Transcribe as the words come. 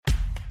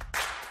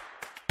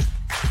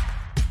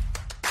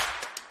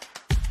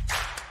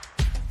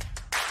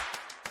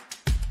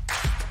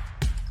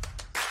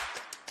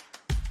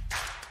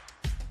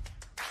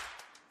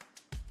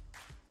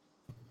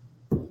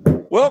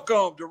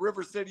Welcome to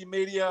River City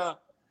Media,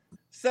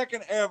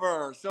 second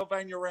ever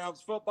Sylvania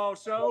Rams football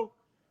show.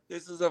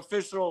 This is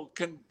official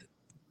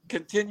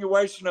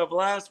continuation of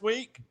last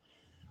week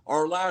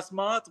or last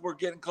month. We're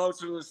getting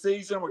closer to the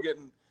season.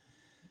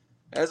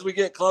 As we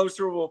get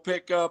closer, we'll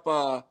pick up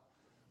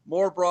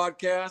more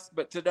broadcasts.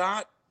 But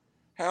tonight,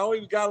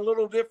 Howie, we got a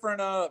little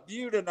different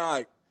view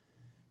tonight.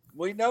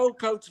 We know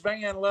Coach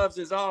Van loves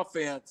his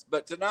offense,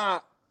 but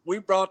tonight we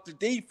brought the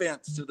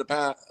defense to the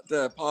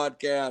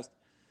podcast.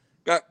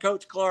 Got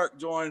Coach Clark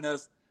joining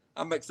us.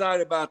 I'm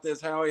excited about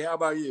this, Howie. How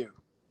about you?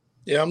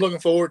 Yeah, I'm looking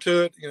forward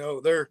to it. You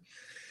know,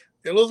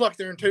 it looks like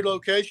they're in two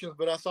locations,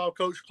 but I saw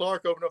Coach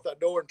Clark open up that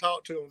door and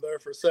talk to him there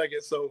for a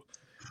second. So,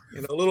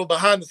 a little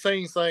behind the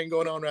scenes thing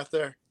going on right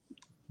there.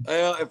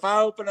 Well, if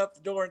I open up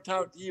the door and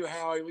talk to you,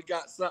 Howie, we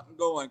got something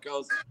going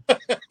because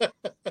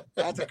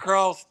that's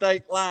across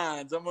state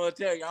lines. I'm going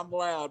to tell you, I'm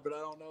loud, but I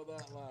don't know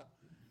that loud.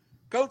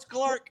 Coach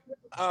Clark,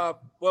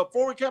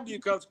 before we come to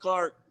you, Coach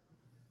Clark,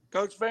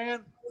 Coach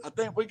Van, I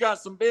think we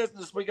got some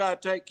business we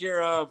got to take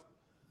care of.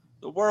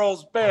 The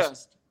world's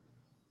best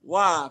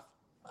wife,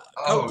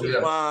 Coach's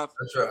wife.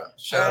 That's right.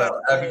 Shout out.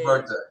 Happy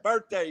birthday.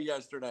 Birthday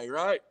yesterday,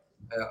 right?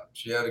 Yeah,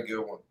 she had a good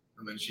one.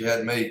 I mean, she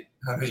had me.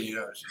 I mean,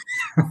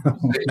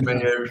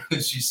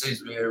 she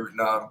sees me every.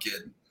 No, I'm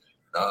kidding.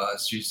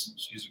 She's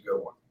a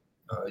good one.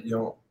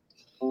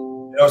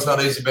 It's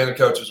not easy being a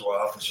coach's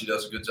wife, and she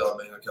does a good job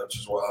being a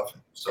coach's wife.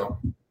 So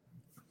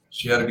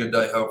she had a good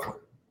day, hopefully.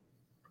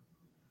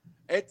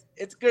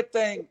 It's a good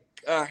thing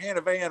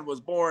Hannah Van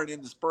was born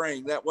in the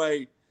spring. That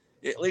way,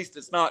 at least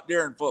it's not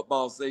during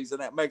football season.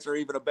 That makes her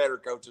even a better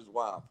coach's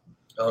wife.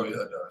 Oh,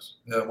 yeah, it does.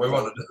 Yeah, I wouldn't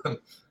have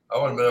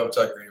been able to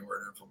take her anywhere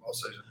during football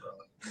season,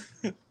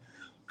 probably.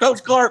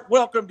 Coach Clark,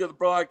 welcome to the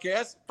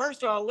broadcast.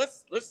 First of all,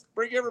 let's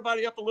bring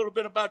everybody up a little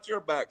bit about your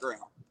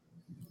background.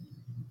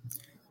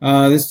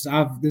 This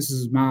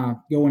is my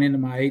going into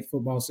my 8th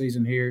football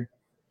season here.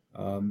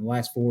 The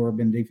last 4 I've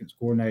been defense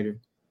coordinator.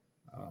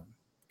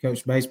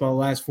 Coached baseball the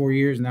last 4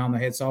 years. Now I'm the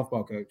head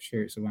softball coach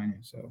here at Sylvania.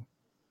 So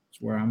that's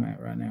where I'm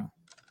at right now.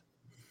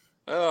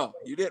 Oh,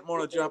 you didn't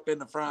want to jump in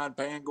the frying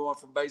pan going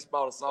from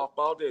baseball to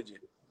softball, did you?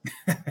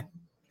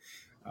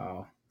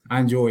 I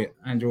enjoy it.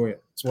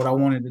 It's what I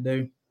wanted to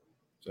do.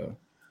 So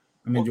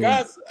I'm enjoying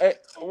it. Guys,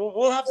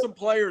 we'll have some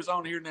players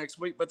on here next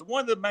week. But one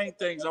of the main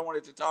things I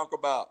wanted to talk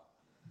about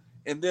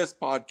in this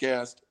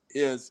podcast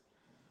is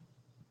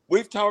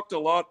we've talked a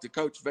lot to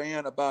Coach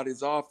Van about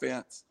his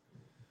offense.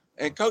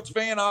 And Coach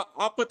Van,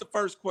 I'll put the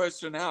first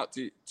question out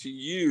to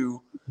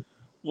you.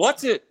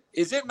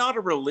 Is it not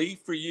a relief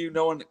for you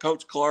knowing that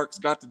Coach Clark's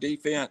got the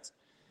defense?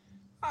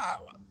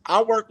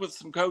 I work with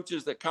some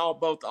coaches that call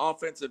both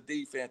offense and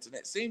defense, and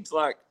it seems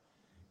like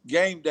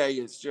game day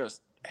is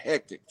just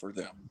hectic for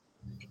them.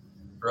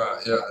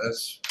 Right, yeah.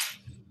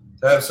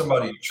 To have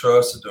somebody you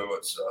trust to do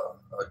it's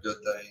a good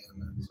thing,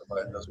 and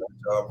somebody does a good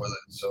job with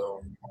it.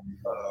 So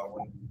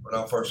when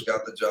I first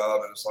got the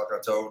job, and it's like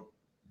I told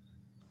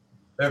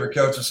every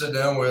coach I sit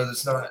down with,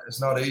 it's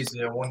not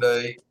easy. And one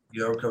day,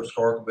 Coach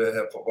Clark will be a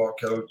head football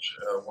coach.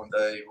 One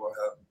day we'll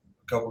have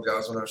a couple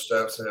guys on our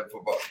staff that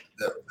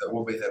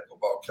will be head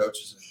football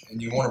coaches.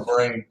 And you want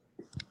to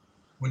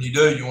when you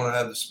do, you want to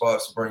have the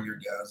spots to bring your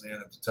guys in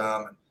at the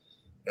time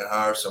and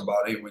hire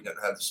somebody. We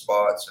didn't have the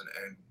spots,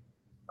 and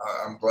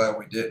I'm glad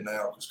we did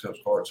now because Coach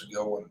Clark's a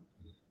good one.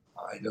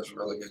 He does a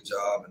really good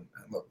job, and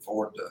look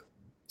forward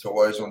to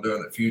what he's going to do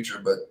in the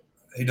future. But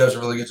he does a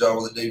really good job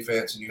with the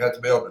defense, and you have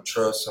to be able to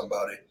trust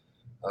somebody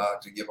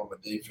to give them a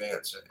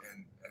defense.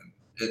 And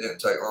it didn't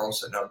take long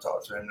sitting down and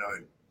talk to him,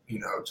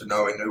 to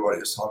know he knew what he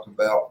was talking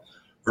about,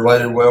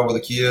 related well with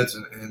the kids,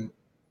 and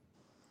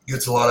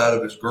gets a lot out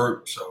of his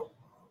group. So,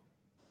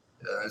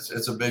 yeah,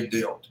 it's a big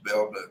deal to be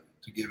able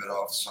to give it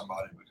off to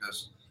somebody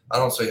because I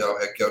don't see how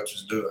head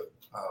coaches do it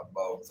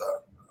both.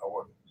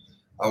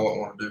 I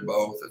wouldn't want to do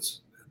both. It'd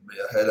be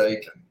a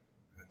headache,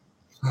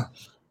 and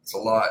it's a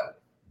lot.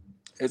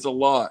 It's a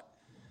lot.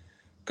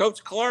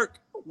 Coach Clark,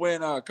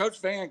 when Coach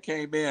Van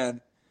came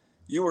in,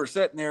 you were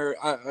sitting there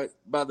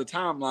by the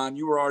timeline.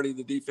 You were already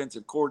the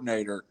defensive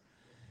coordinator.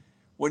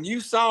 When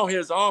you saw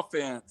his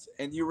offense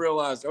and you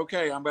realized,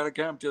 okay, I'm going to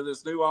come to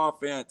this new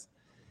offense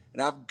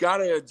and I've got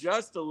to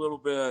adjust a little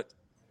bit.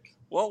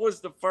 What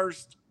was the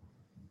first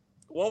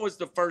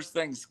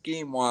thing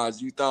scheme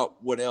wise you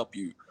thought would help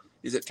you?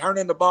 Is it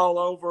turning the ball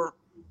over,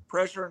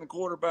 pressuring the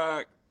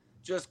quarterback,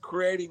 just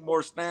creating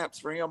more snaps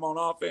for him on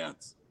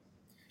offense?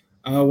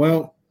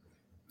 Well,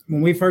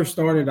 when we first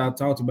started, I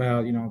talked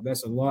about,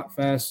 that's a lot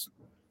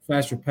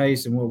faster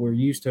pace than what we're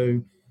used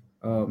to.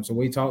 So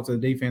we talked to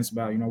the defense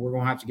about, we're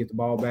going to have to get the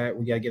ball back.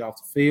 We got to get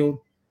off the field,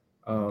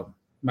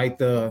 make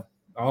the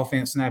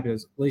offense snap it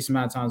as least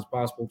amount of times as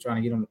possible, trying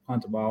to get them to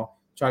punt the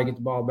ball, try to get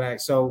the ball back.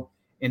 So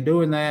in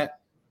doing that,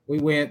 we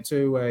went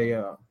to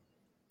a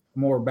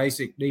more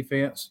basic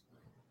defense,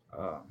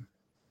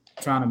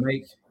 trying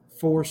to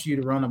force you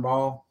to run the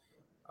ball.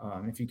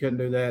 If you couldn't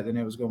do that, then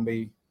it was going to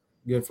be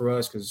good for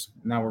us because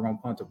now you're going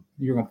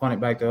to punt it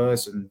back to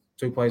us, and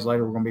 2 plays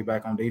later we're going to be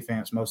back on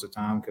defense most of the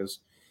time because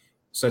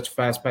such a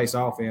fast-paced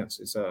offense.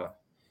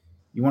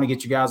 you want to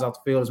get your guys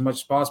off the field as much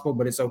as possible,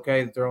 but it's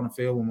okay that they're on the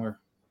field when we're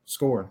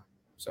scoring.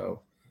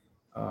 So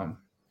kind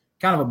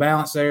of a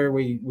balance there.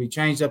 We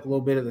changed up a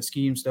little bit of the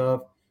scheme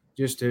stuff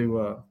just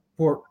to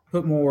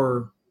put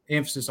more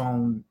emphasis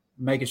on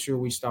making sure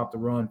we stop the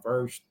run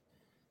first,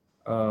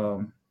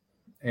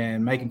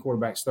 and making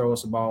quarterbacks throw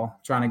us the ball,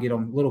 trying to get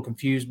them a little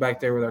confused back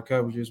there with our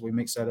coverages. We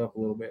mix that up a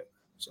little bit.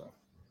 So.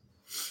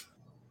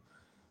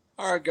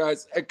 All right,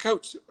 guys.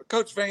 Coach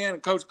Van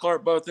and Coach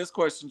Clark, both, this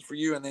question's for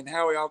you, and then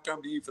Howie, I'll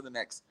come to you for the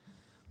next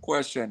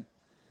question.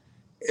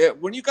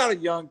 When you got a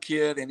young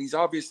kid, and he's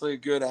obviously a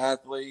good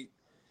athlete,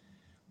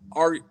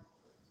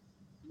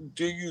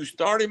 do you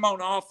start him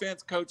on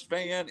offense, Coach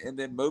Van, and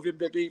then move him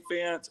to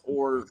defense,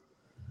 or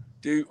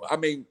do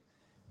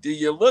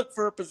you look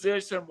for a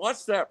position?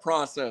 What's that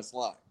process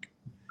like?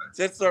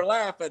 Since they're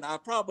laughing, I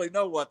probably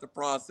know what the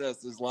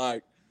process is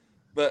like,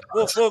 but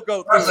we'll go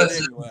through it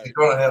anyway. He's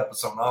going to help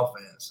us on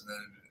offense. And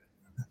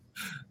then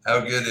how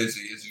good is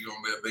he? Is he going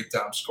to be a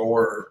big-time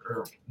scorer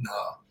or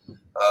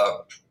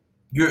no?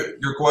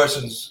 Your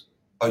question's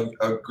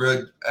a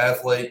good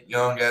athlete,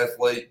 young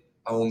athlete,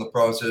 on the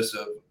process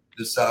of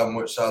deciding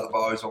which side of the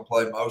ball he's going to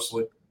play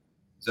mostly.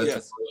 Is that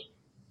yes.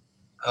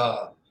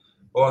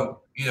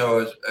 Well,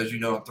 as you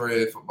know, in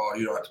 3A football,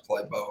 you don't have to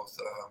play both.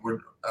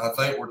 I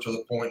think we're to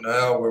the point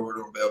now where we're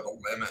going to be able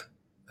to limit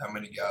how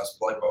many guys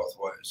play both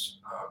ways,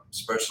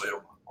 especially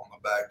on the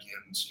back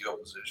end skill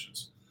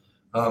positions.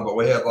 But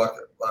we have, like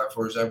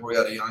for example, we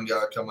got a young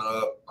guy coming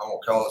up. I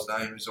won't call his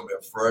name. He's going to be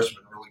a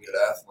freshman, really good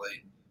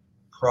athlete.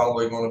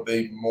 Probably going to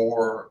be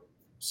more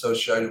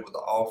associated with the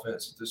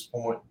offense at this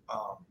point,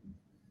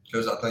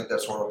 because I think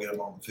that's where we'll get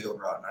him on the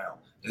field right now.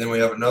 And then we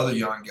have another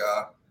young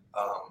guy,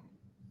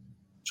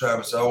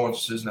 Travis Owens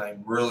is his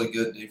name, really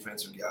good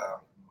defensive guy,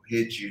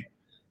 hit you.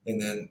 And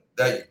then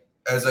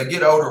as they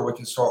get older, we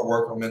can start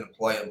working them into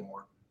playing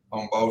more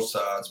on both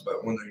sides.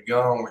 But when they're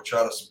young, we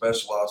try to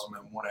specialize them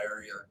in one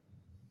area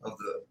of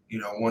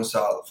one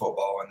side of the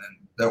football. And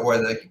then that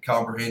way they can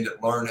comprehend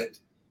it, learn it.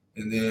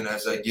 And then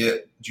as they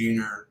get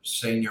junior,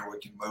 senior, we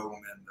can move them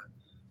in.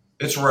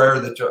 It's rare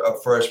that a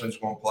freshman's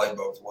going to play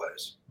both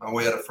ways.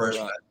 We had a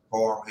freshman at the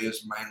farm. He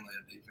is mainly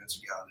a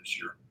defensive guy this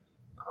year.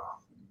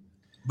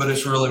 But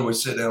it's really, we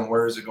sit down,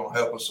 where is it going to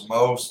help us the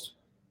most?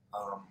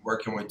 Where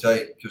can we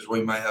take? Because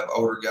we may have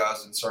older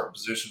guys in certain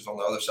positions on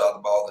the other side of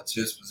the ball. That's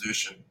his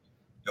position.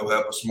 He'll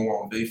help us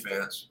more on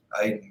defense.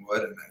 Aiden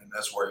would, and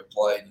that's where he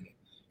played. And he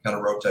kind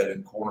of rotated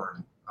in corner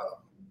and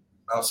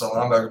outside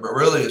linebacker. But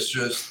really, it's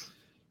just,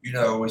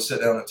 we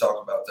sit down and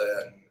talk about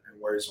that and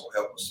where he's going to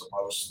help us the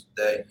most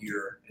that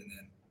year. And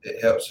then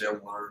it helps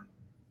him learn,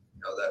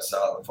 that side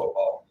of the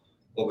football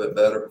a little bit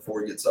better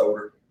before he gets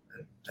older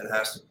and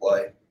has to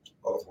play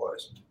both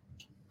ways.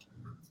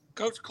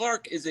 Coach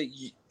Clark, is it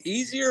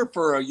easier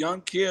for a young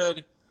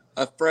kid,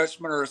 a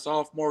freshman or a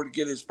sophomore, to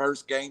get his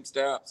first game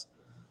steps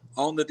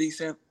on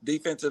the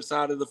defensive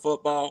side of the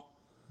football?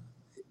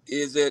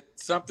 Is it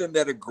something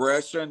that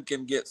aggression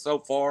can get so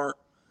far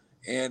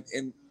and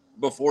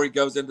before he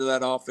goes into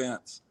that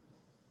offense?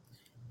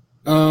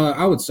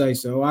 I would say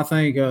so. I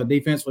think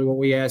defensively what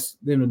we ask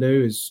them to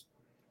do is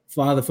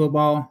fly the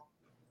football,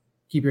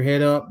 keep your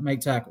head up,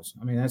 make tackles.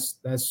 I mean,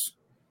 that's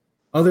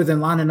other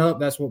than lining up,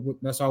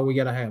 that's all we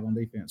got to have on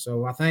defense.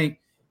 So I think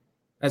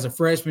as a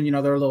freshman,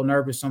 they're a little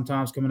nervous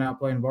sometimes coming out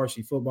playing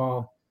varsity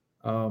football.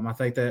 I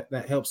think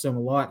that helps them a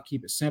lot to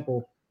keep it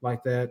simple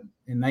like that.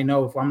 And they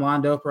know if I'm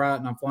lined up right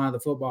and I'm flying the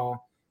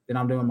football, then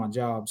I'm doing my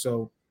job.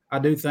 So I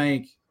do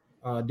think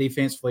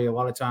defensively, a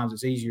lot of times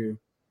it's easier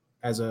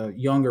as a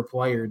younger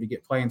player to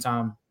get playing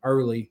time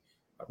early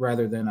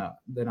rather than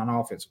an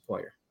offensive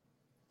player.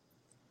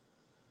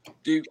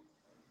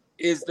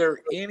 Is there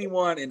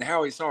anyone, and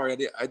Howie, sorry,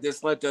 I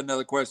just led to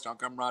another question. I'll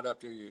come right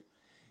up to you.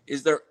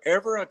 Is there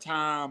ever a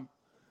time,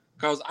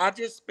 because I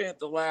just spent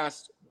the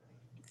last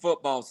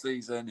football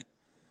season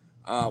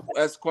at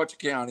Sequatchie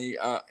County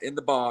in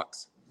the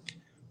box,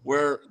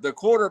 where the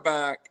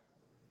quarterback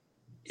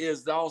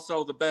is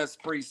also the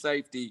best free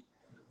safety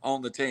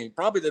on the team,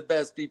 probably the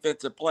best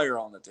defensive player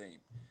on the team.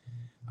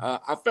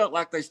 I felt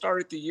like they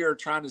started the year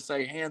trying to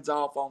say hands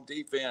off on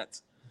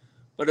defense,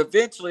 but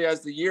eventually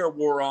as the year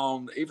wore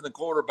on, even the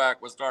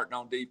quarterback was starting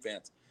on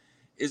defense.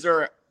 Is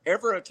there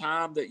ever a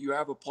time that you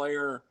have a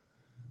player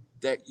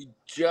that you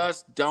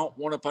just don't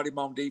want to put him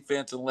on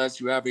defense unless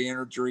you have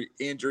an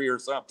injury or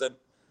something,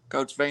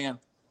 Coach Van?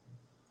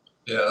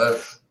 Yeah,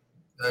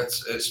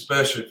 that's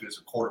especially if it's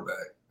a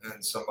quarterback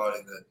and somebody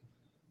that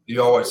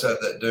you always have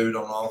that dude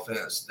on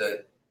offense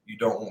that you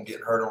don't want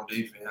getting hurt on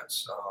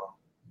defense.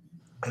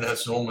 And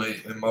that's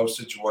normally in most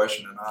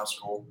situations in high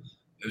school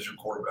is your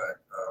quarterback.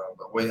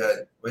 But we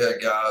had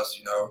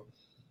guys,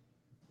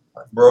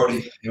 like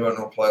Brody, he wasn't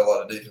going to play a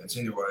lot of defense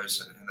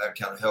anyways, and that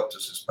kind of helped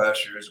us this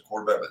past year as a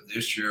quarterback. But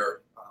this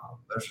year,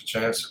 there's a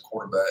chance at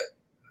quarterback.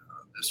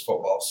 This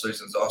football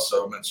season's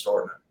also been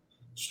starting at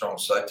strong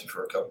safety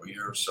for a couple of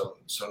years. So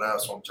now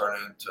it's going to turn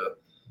into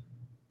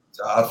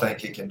I think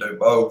he can do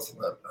both.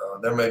 But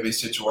there may be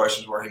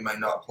situations where he may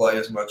not play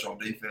as much on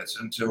defense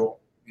until,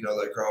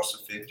 they cross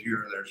the fifth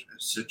year. There's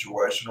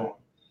situational.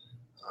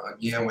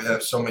 Again, we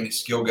have so many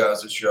skill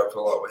guys this year. I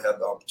feel like we have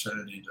the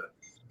opportunity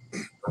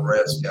to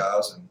arrest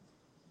guys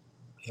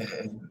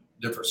and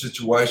different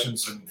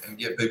situations and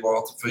get people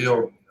off the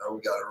field. You know,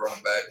 we got a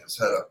running back that's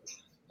had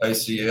a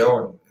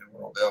ACL, and we're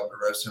going to be able to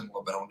arrest him a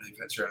little bit on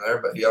defense here and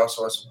there. But he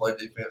also has to play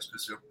defense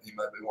because he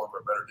may be one of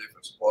our better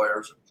defensive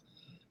players.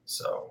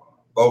 So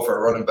both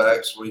our running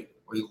backs, we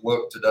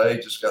looked today,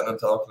 just got done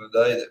talking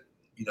today, that,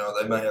 you know,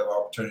 they may have an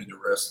opportunity to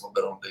rest a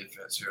little bit on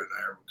defense here and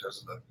there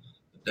because of the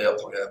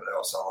depth we have at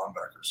outside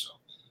linebackers. So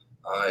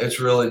it's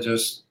really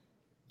just,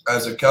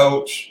 as a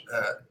coach,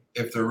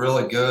 if they're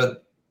really good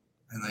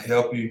and they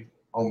help you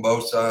on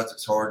both sides,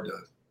 it's hard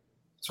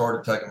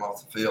to take them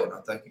off the field, and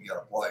I think you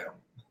got to play them.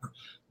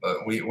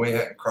 But we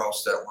hadn't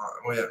crossed that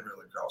line. We hadn't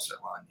really crossed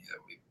that line yet.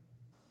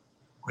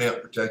 We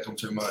haven't protected them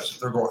too much. If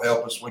they're going to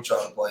help us, we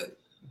try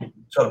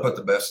to put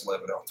the best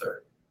 11 out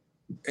there.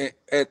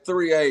 At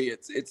 3A,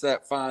 it's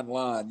that fine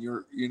line.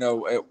 You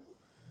know, at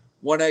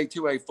 1A,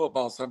 2A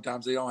football,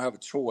 sometimes they don't have a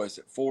choice.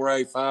 At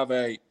 4A,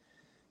 5A,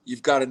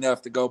 you've got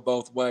enough to go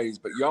both ways.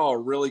 But y'all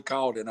are really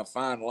caught in a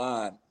fine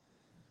line.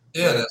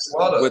 Yeah, that's a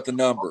lot of with the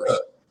numbers.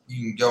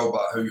 You can go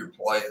by who you're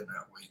playing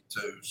that week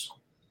too. So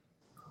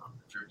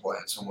if you're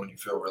playing someone you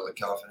feel really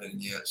confident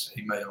against,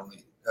 he may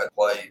only have to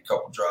play a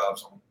couple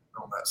drives on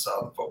that side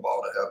of the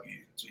football to help you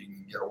so you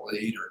can get a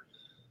lead,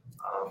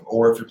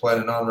 or if you're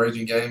playing a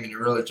non-region game and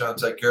you're really trying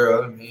to take care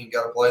of him, he ain't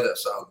got to play that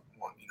side,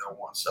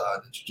 one side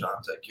that you're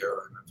trying to take care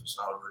of him if it's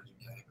not a region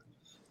game,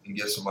 and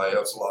get somebody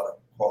else a lot of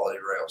quality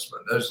reps.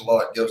 But there's a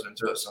lot that goes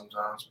into it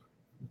sometimes.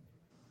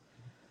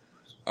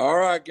 All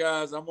right,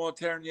 guys, I'm going to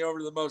turn you over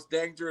to the most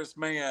dangerous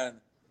man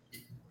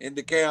in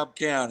DeKalb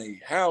County,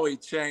 Howie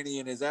Chaney,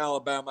 in his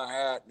Alabama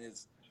hat, and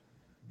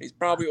he's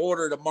probably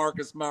ordered a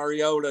Marcus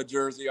Mariota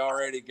jersey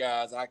already,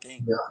 guys. I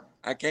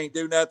can't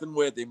do nothing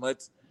with him.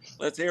 Let's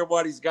hear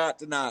what he's got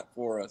tonight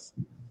for us.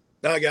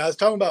 Now, guys,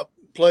 talking about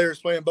players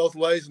playing both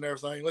ways and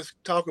everything, let's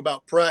talk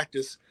about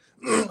practice.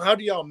 How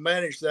do y'all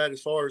manage that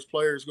as far as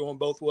players going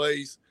both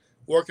ways,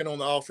 working on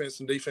the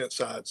offense and defense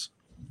sides?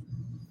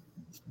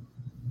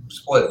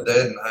 Split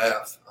dead in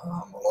half a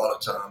lot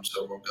of times.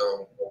 So we'll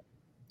go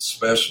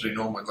specialty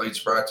normally leads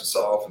practice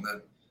off, and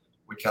then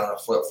we kind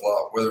of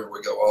flip-flop whether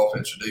we go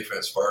offense or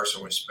defense first,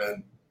 and we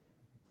spend,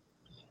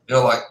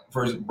 like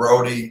for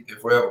Brody,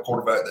 if we have a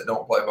quarterback that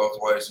don't play both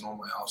ways,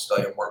 normally I'll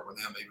stay and work with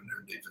him even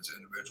during defensive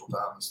individual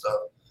time and stuff.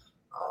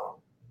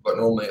 But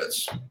normally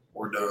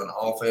we're doing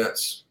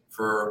offense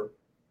for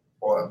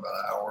about an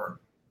hour,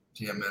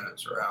 10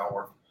 minutes or an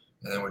hour,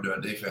 and then we're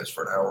doing defense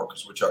for an hour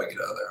because we try to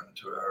get out of there in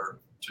 2 hours.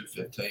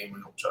 2:15.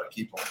 We don't try to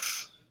keep them,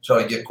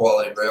 try to get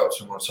quality reps,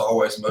 and it's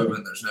always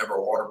moving. There's never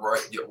a water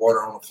break. Get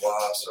water on the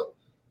fly. So,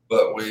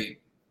 but we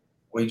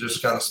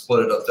just kind of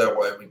split it up that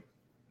way.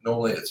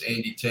 Normally it's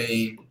Andy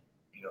team,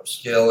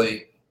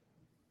 Skelly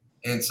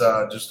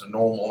inside, just a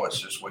normal. It's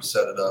just we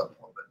set it up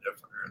a little bit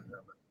different here and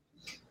there.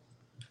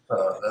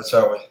 But that's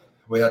how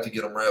we have to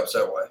get them reps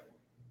that way.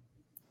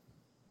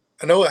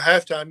 I know at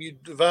halftime you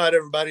divide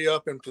everybody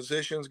up in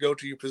positions, go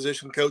to your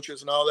position coaches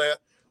and all that.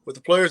 With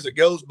the players that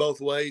goes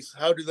both ways,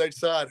 how do they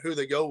decide who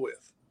they go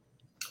with?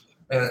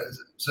 And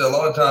so a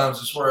lot of times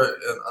it's where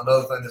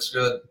another thing that's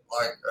good,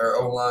 like our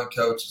O-line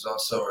coach is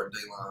also our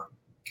D-line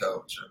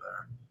coach, and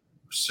our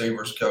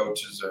receivers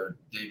coach is our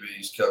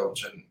DB's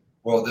coach. And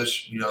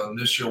this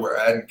year we're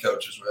adding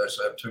coaches. We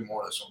actually have 2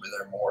 more that's going to be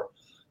there more.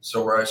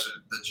 So we're actually,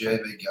 the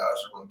JV guys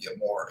are going to get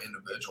more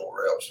individual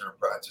reps in our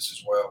practice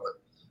as well.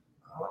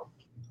 But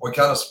we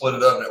kind of split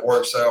it up, and it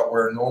works out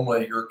where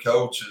normally your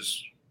coach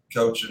is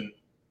coaching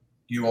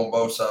you on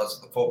both sides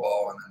of the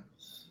football, and then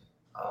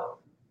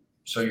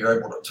so you're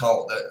able to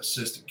talk. That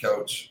assistant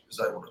coach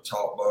is able to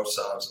talk both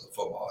sides of the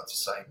football at the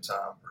same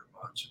time, pretty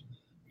much.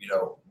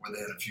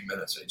 Within a few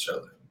minutes of each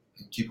other,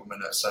 and keep them in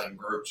that same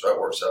group. So that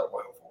works out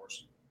well for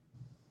us.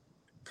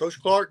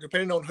 Coach Clark,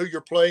 depending on who you're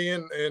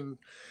playing and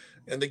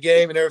the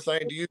game and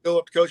everything, do you go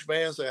up to Coach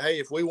Van and say, "Hey,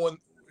 if we win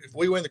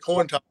the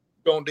coin toss,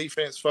 go on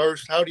defense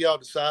first"? How do y'all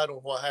decide on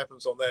what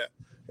happens on that?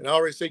 And I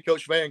already see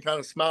Coach Van kind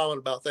of smiling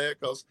about that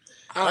because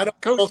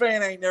Coach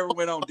Van ain't never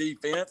went on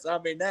defense. I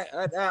mean,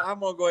 I'm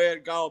going to go ahead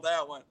and call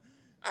that one.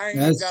 I ain't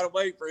even got to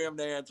wait for him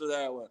to answer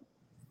that one.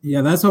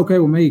 Yeah, that's okay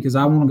with me because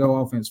I want to go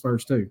offense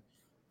first too.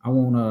 I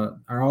want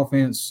our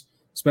offense,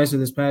 especially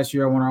this past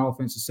year, I want our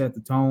offense to set the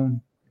tone,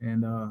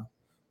 and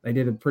they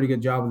did a pretty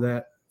good job of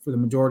that for the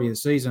majority of the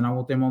season. I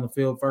want them on the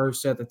field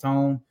first, set the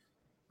tone,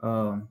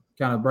 kind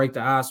of break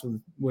the ice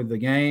with the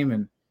game,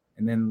 and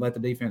then let the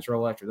defense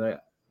roll after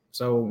that.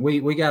 So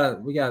we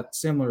got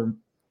similar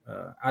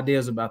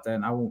ideas about that,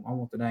 and I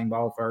want the dang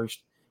ball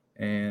first,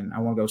 and I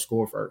want to go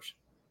score first.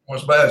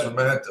 What's bad is we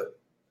may have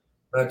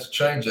to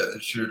change that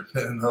this year,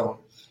 depending on.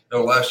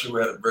 Last year we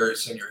had a very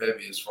senior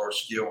heavy as far as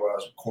skill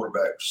wise, with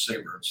quarterback,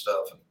 receiver, and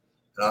stuff,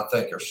 and I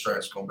think our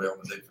strength's going to be on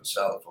the defense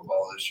side of the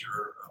football this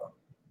year,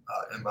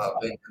 in my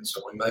opinion.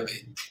 So we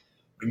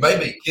may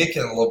be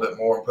kicking a little bit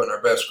more and putting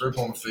our best group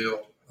on the field.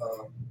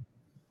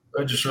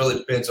 It just really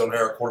depends on how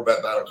our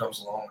quarterback battle comes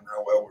along and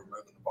how well we're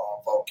moving the ball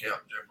in fall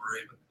camp and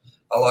jamboree. But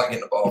I like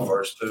getting the ball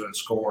first too and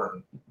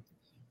scoring.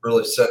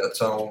 really setting the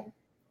tone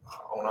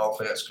on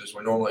offense because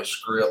we normally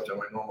script and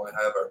we normally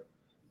have our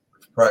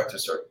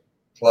practice our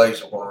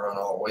plays we're going to run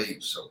all week.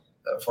 So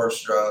that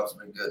first drive's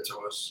been good to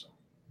us.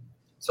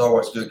 It's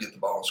always good to get the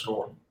ball and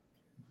score.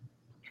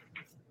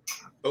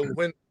 So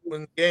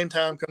when game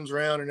time comes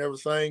around and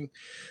everything,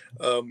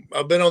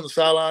 I've been on the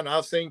sideline.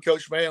 I've seen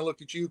Coach Vann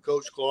look at you,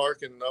 Coach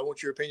Clark, and I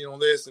want your opinion on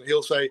this. And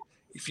he'll say,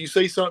 if you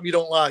see something you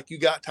don't like, you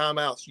got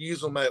timeouts.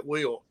 Use them at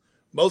will.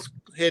 Most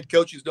head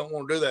coaches don't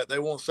want to do that. They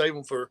want to save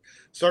them for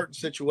certain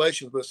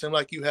situations, but it seems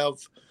like you have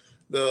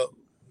the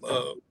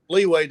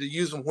leeway to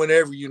use them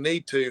whenever you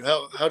need to.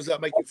 How does that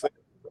make you feel?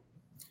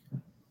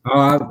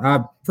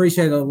 I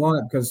appreciate it a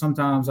lot because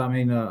sometimes,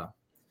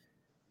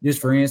 just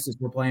for instance,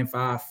 we're playing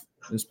 5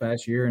 this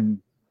past year, and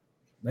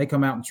they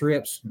come out in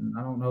trips. And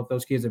I don't know if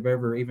those kids have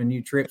ever even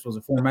knew trips was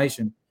a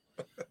formation,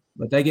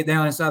 but they get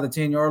down inside the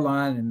 10-yard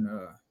line and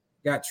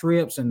got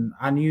trips. And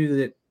I knew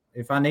that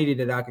if I needed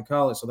it, I could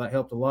call it. So that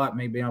helped a lot.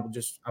 Me being able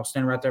to I was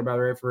standing right there by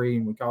the referee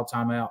and we called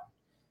timeout.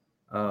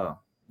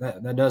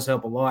 That does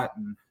help a lot.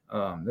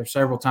 And there's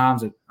several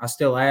times that I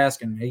still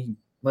ask and he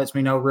lets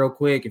me know real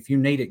quick. If you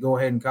need it, go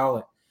ahead and call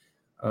it.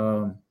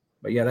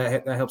 But yeah,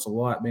 that helps a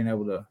lot being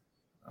able to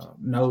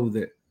know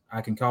that I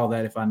can call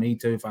that if I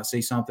need to, if I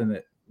see something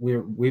that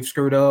we've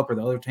screwed up or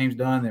the other team's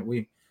done that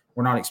we're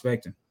not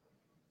expecting.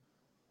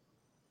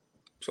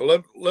 So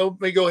let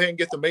me go ahead and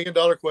get the $1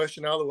 million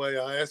question out of the way.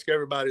 I ask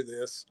everybody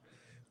this.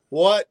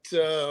 What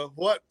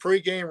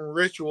pregame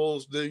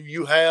rituals do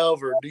you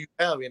have, or do you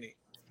have any?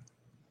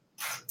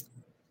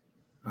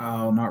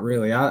 Oh, not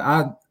really.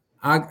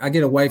 I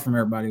get away from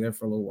everybody there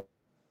for a little while.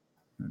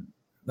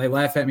 They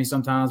laugh at me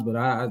sometimes, but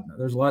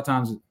there's a lot of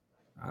times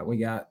we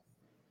got,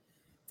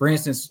 for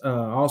instance,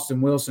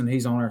 Austin Wilson,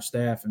 he's on our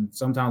staff, and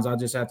sometimes I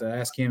just have to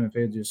ask him if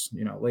he'll just,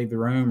 leave the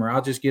room, or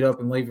I'll just get up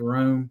and leave the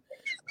room.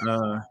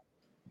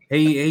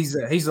 He's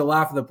the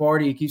life of the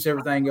party. He keeps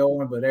everything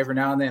going, but every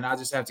now and then I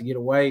just have to get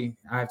away.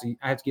 I have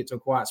to get to a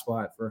quiet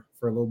spot for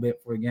a little bit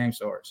before the game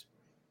starts.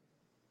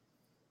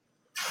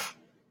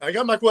 I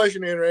got my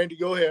question in, Randy.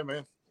 Go ahead,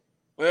 man.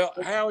 Well,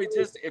 Howie,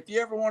 just if you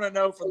ever want to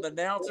know from the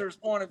announcer's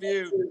point of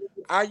view,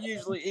 I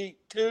usually eat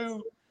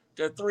 2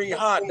 to 3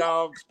 hot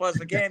dogs plus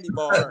a candy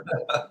bar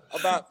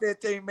about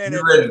 15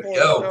 minutes before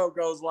the show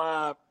goes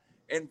live.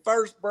 And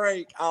first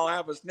break, I'll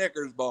have a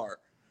Snickers bar.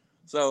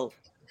 So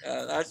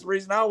that's the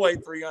reason I weigh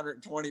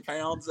 320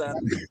 pounds,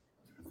 and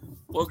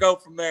we'll go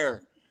from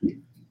there.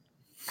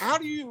 How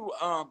do you,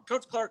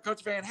 Coach Clark,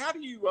 Coach Vann, how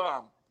do you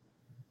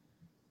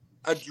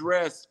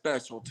address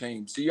special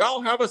teams? Do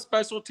y'all have a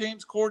special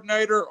teams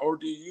coordinator, or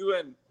do you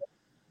and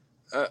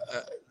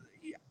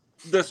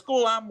the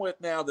school I'm with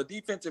now, the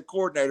defensive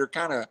coordinator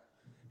kind of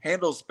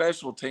handles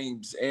special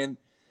teams, and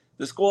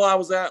the school I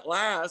was at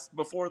last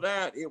before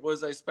that, it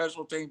was a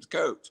special teams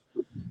coach.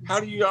 How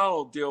do you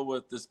all deal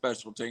with the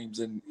special teams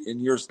in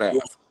your staff?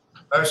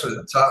 Actually,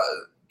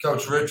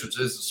 Coach Richards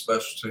is the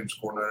special teams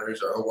coordinator.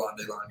 He's our O-line,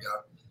 D-line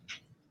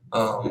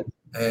guy.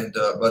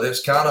 But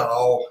it's kind of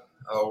all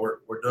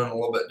we're doing a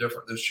little bit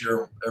different this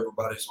year.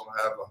 Everybody's going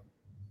to have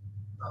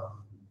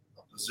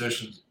a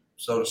position,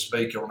 so to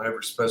speak, on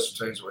every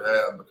special teams we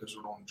have because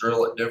we're going to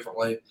drill it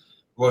differently. It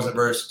wasn't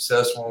very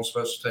successful on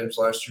special teams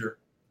last year.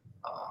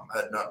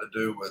 Had nothing to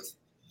do with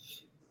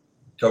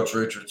Coach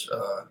Richards.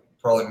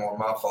 Probably more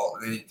my fault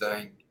than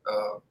anything,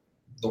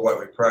 the way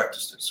we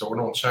practiced it. So we're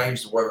going to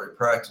change the way we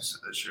practice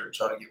it this year,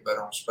 try to get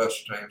better on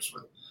special teams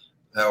with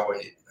how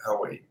we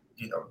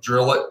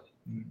drill it,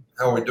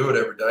 how we do it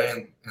every day,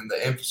 and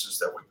the emphasis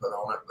that we put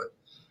on it. But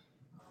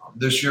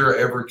this year,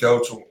 every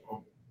coach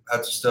will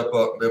have to step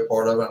up and be a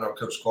part of it. I know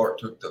Coach Clark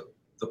took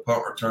the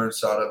punt return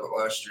side of it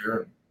last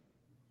year and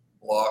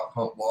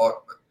punt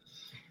block, but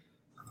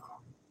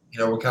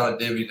we kind of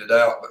divvied it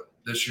out. But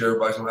this year,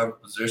 everybody's going to have a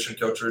position.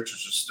 Coach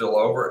Richards is still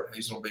over it.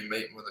 He's going to be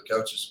meeting with the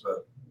coaches,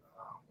 but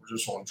we're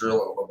just going to drill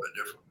it a little bit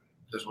differently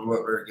because we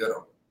weren't very good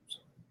on it. So.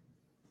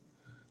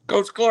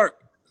 Coach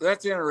Clark,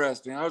 that's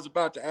interesting. I was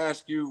about to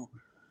ask you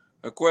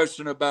a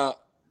question about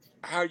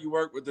how you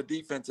work with the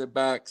defensive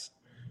backs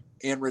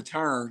in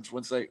returns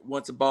once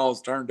the ball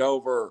is turned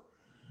over.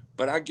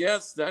 But I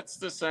guess that's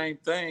the same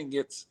thing.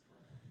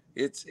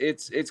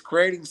 It's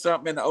creating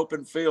something in the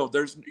open field.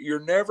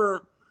 You're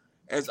never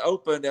as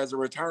open as a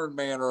return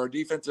man or a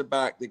defensive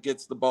back that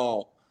gets the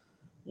ball.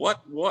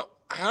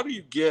 How do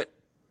you get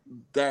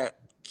that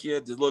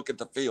kid to look at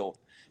the field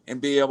and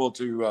be able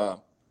to,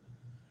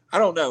 I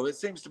don't know. It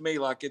seems to me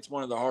like it's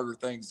one of the harder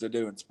things to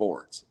do in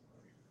sports.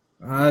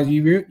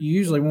 You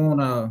usually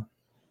want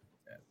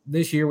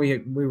this year we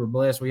were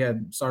blessed. We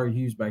had Sorry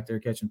Hughes back there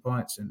catching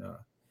punts, and a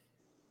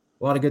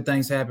lot of good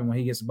things happen when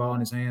he gets the ball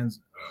in his hands.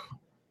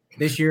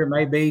 This year it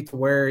may be to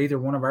where either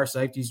one of our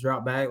safeties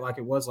drop back like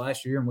it was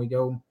last year, and we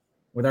go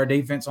with our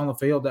defense on the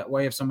field. That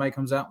way, if somebody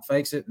comes out and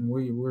fakes it, and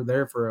we're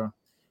there for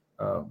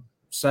a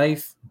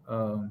safe,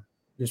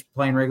 just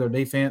playing regular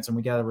defense, and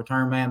we got a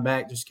return man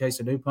back just in case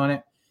they do punt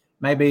it.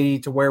 Maybe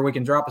to where we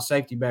can drop a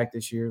safety back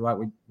this year like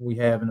we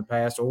have in the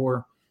past,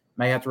 or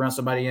may have to run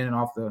somebody in and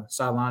off the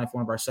sideline if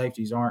one of our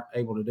safeties aren't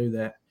able to do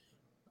that.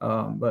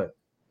 But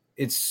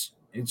it's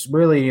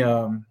really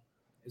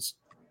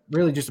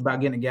just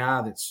about getting a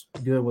guy that's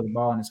good with the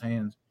ball in his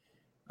hands.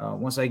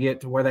 Once they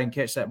get to where they can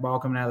catch that ball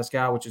coming out of the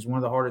sky, which is one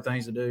of the harder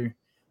things to do.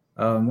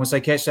 Once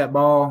they catch that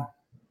ball,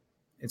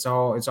 it's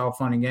all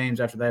fun and games.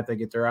 After that, they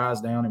get their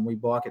eyes down and we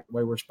block it the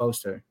way we're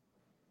supposed to.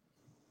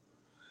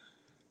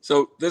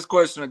 So this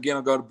question again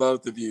will go to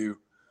both of you.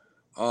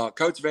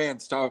 Coach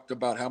Van's talked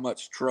about how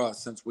much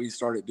trust since we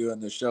started doing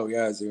this show. He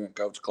has you and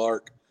Coach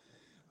Clark.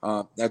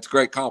 That's a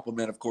great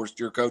compliment, of course,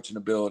 to your coaching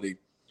ability.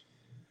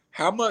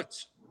 How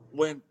much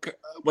when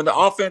the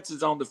offense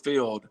is on the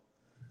field,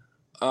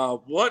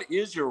 what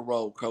is your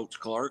role, Coach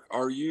Clark?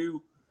 Are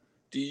you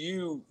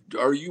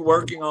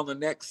working on the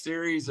next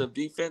series of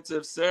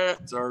defensive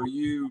sets?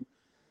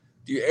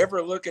 Do you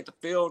ever look at the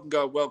field and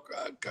go, well,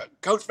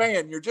 Coach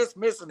Van, you're just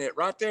missing it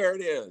right there.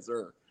 It is.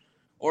 Or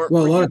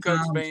well, for you,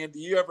 Coach Van, do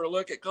you ever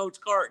look at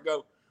Coach Clark and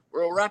go,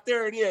 well, right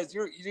there it is.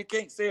 You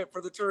can't see it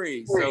for the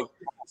trees. So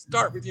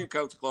start with you,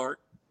 Coach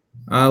Clark.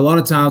 A lot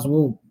of times,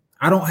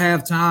 I don't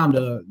have time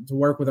to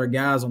work with our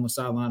guys on the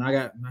sideline.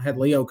 I had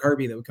Leo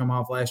Kirby that would come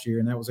off last year,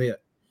 and that was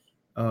it,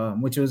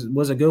 which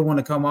was a good one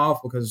to come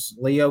off because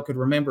Leo could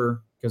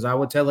remember because I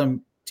would tell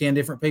him 10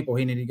 different people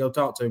he needed to go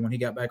talk to when he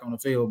got back on the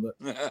field. But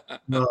a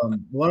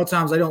lot of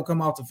times they don't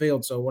come off the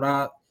field. So what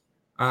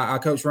I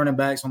coach running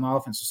backs on the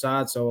offensive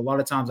side. So a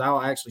lot of times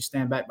I'll actually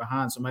stand back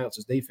behind somebody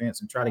else's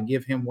defense and try to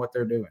give him what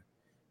they're doing.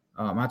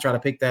 I try to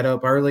pick that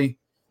up early,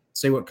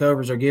 see what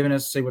covers are giving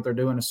us, see what they're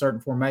doing in certain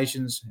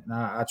formations. And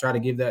I try to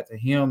give that to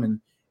him and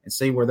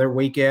see where they're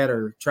weak at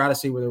or try to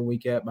see where they're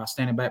weak at by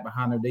standing back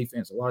behind their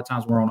defense. A lot of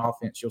times we're on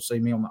offense, you'll see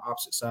me on the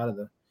opposite side of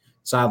the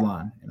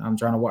sideline, and I'm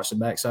trying to watch the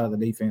back side of the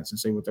defense and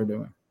see what they're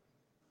doing.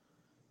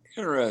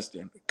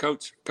 Interesting.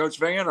 Coach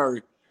Van,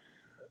 are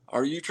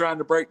you trying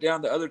to break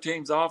down the other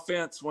team's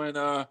offense when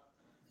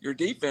your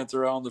defense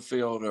are on the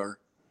field? Or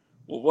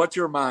what's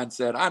your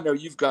mindset? I know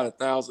you've got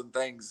 1,000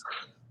 things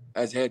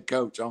as head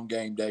coach on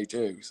game day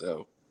too.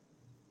 So,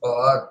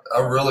 well,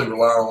 I really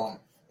rely on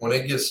when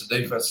it gets to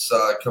defensive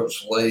side.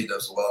 Coach Lee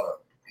does a lot of,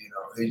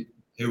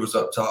 he was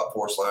up top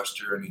for us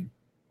last year, and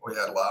we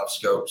had live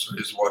scopes, so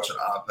he's watching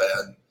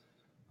iPad.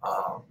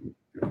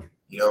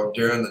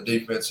 During the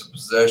defensive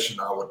possession,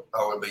 I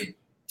would be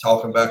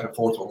talking back and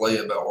forth with Lee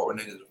about what we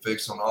needed to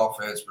fix on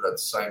offense, but at the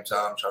same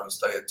time trying to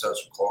stay in touch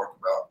with Clark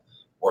about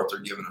what they're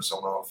giving us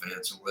on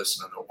offense and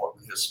listening to what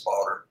his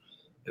spotter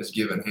is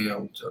giving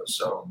him.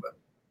 But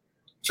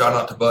try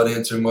not to butt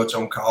in too much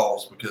on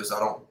calls because I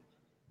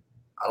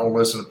don't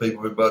listen to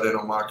people who butt in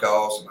on my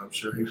calls, and I'm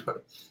sure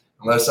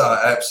unless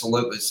I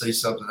absolutely see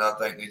something I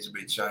think needs to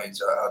be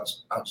changed,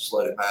 I just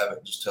let him have it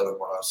and just tell him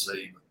what I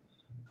see. But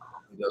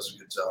he does a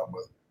good job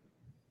with it.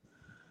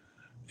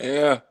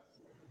 Yeah.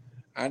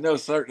 I know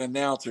certain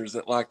announcers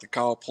that like to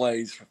call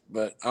plays,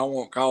 but I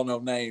won't call no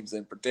names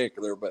in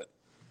particular. But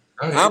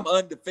I'm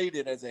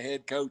undefeated as a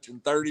head coach in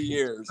 30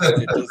 years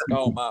to just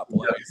call my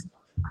plays.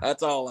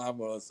 That's all I'm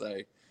going to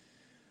say.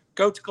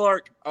 Coach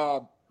Clark,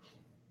 a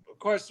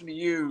question to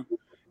you.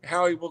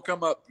 Howie will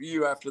come up to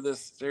you after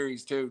this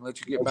series too and let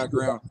you get back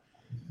around.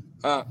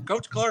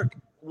 Coach Clark,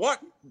 where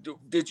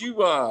did you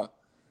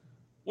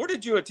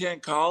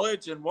attend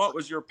college, and what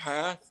was your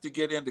path to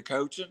get into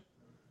coaching?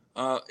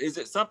 Is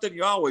it something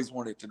you always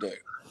wanted to do?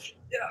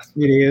 Yeah,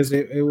 it is.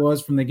 It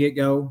was from the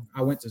get-go.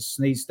 I went to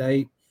Snead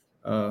State,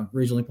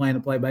 originally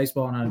planning to play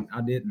baseball, and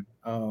I didn't.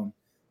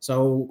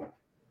 So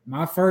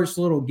my first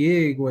little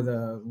gig with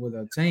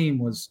a team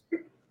was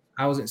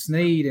I was at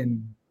Snead,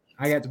 and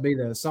I got to be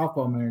the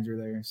softball manager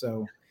there.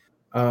 So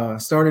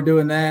started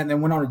doing that, and then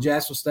went on to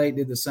Jacksonville State,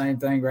 did the same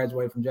thing,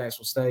 graduated from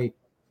Jacksonville State.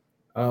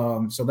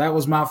 So that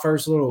was my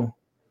first little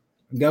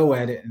go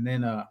at it. And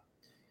then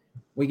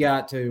we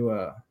got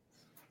to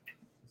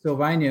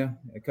Sylvania.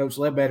 Coach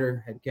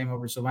Ledbetter had came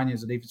over to Sylvania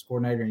as a defense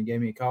coordinator, and he gave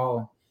me a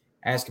call,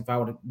 asked if I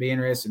would be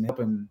interested in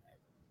helping.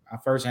 My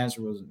first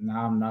answer was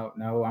no,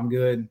 I'm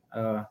good.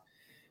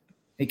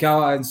 He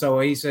called, and so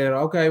he said,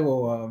 okay,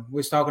 well, we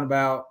was talking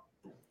about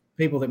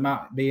people that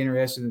might be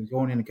interested in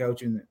going into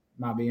coaching, that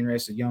might be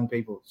interested, young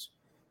people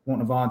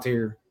wanting to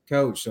volunteer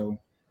coach. So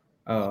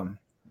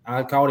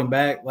I called him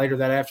back later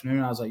that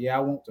afternoon. I was like, yeah,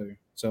 I want to.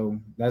 So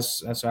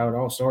that's how it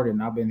all started,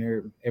 and I've been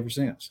here ever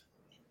since.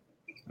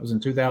 That was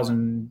in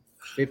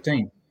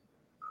 2015.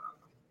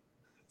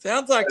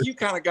 Sounds like you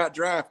kind of got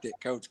drafted,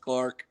 Coach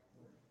Clark.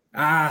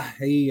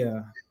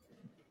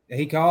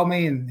 He called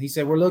me and he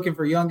said, we're looking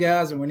for young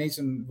guys and we need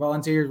some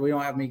volunteers. We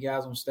don't have any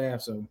guys on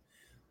staff. So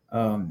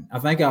I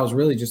think I was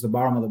really just the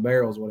bottom of the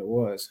barrel is what it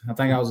was. I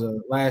think I was the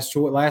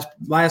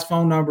last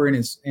phone number in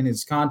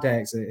his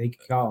contacts that he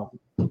could call.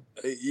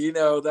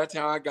 That's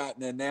how I got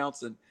in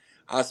announcing.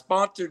 I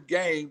sponsored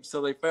games,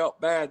 so they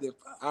felt bad if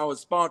I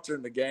was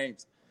sponsoring the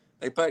games.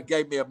 They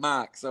gave me a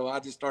mic, so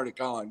I just started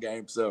calling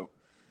games. So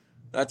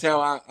that's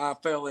how I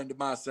fell into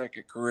my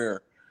second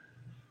career.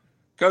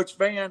 Coach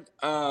Van,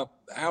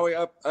 Howie,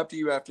 up to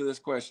you after this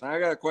question. I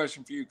got a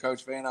question for you,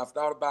 Coach Van. I've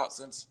thought about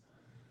since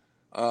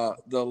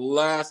the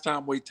last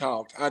time we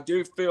talked. I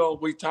do feel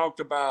we talked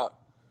about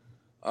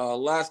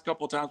last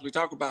couple of times we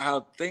talk about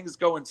how things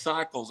go in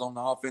cycles on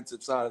the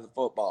offensive side of the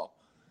football.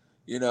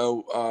 You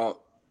know,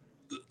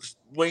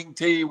 wing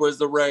T was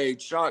the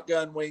rage,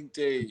 shotgun wing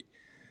T.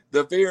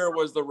 The veer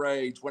was the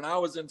rage. When I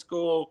was in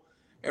school,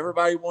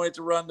 everybody wanted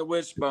to run the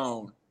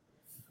wishbone.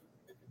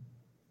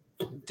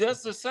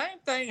 Does the same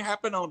thing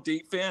happen on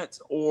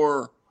defense,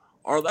 or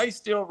are they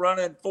still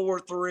running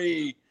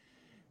 4-3,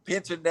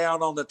 pinching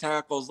down on the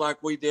tackles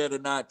like we did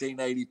in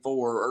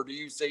 1984? Or do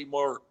you see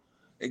more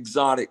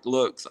exotic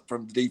looks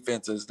from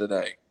defenses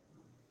today?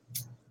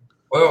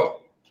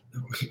 Well,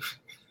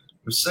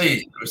 we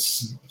see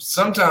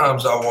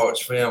sometimes I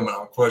watch film and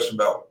I'm questioning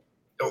about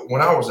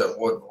when I was at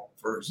Woodville,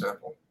 for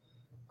example.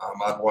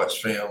 I'd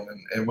watch film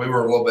and we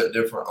were a little bit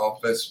different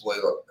offensively.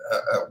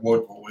 At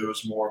Woodville, we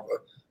was more of a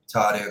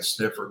tight end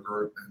stiffer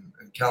group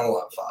and kind of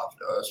like 5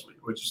 does.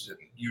 We just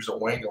didn't use a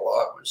wing a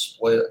lot. We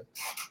split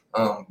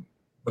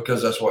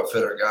because that's what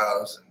fit our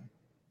guys. And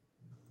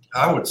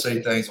I would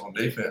see things on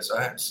defense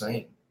I hadn't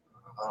seen.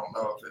 I don't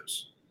know if it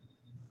was.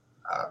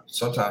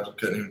 Sometimes I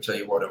couldn't even tell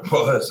you what it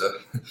was.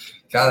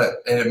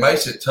 And it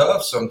makes it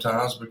tough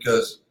sometimes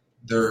because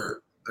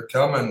they're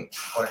coming,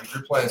 like if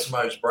you're playing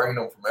somebody who's bringing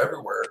them from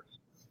everywhere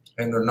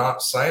and they're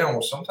not sound,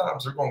 well,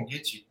 sometimes they're going to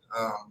get you.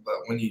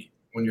 But when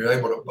you're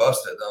able to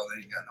bust it, though,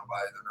 they ain't got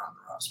nobody. They're not in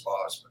the right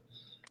spots. But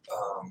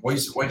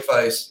we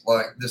faced,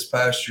 like this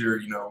past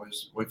year,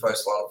 we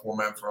faced a lot of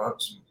 4-man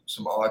front,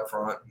 some odd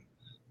front,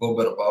 a little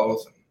bit of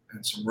both,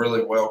 and some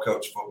really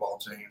well-coached football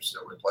teams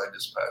that we played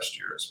this past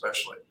year,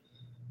 especially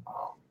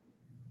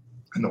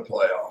in the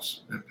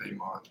playoffs in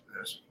Piedmont.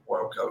 There's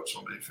well coached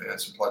on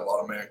defense and played a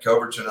lot of man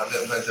coverage, and I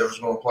didn't think they was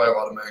going to play a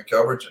lot of man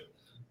coverage.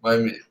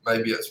 And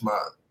maybe it's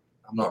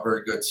I'm not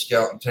very good at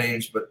scouting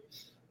teams, but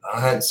I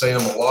hadn't seen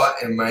them a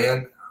lot in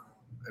man.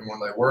 And when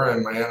they were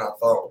in man, I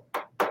thought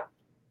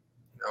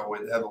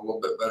we'd have a little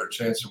bit better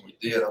chance than we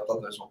did. I thought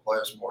they was going to play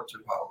us more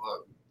too high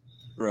look.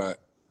 Right.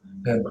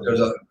 And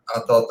because I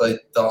thought they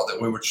thought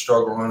that we would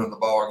struggle running the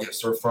ball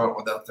against their front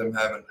without them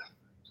having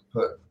to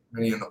put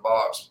many in the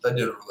box. But they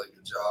did a really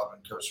good job,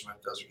 and Coach Smith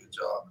does a good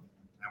job.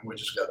 And we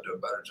just got to do a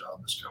better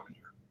job this coming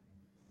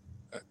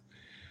year.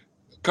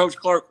 Coach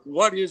Clark,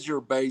 what is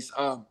your base?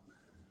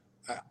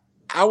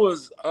 I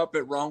was up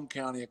at Roane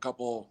County a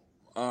couple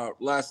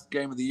last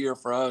game of the year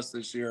for us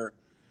this year,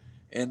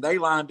 and they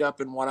lined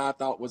up in what I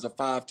thought was a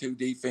 5-2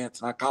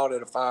 defense, and I called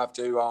it a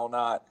 5-2 all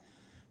night.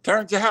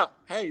 Turns out,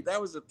 hey,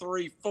 that was a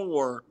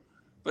 3-4,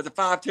 but the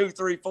 5-2,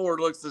 3-4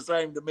 looks the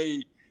same to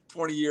me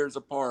 20 years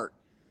apart.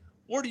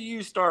 Where do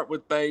you start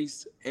with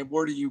base, and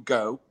where do you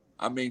go?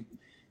 I mean,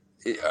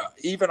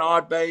 even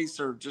odd base,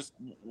 or just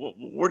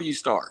where do you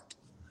start?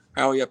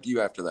 How are we up to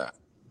you after that?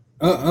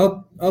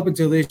 Up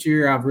until this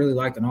year, I've really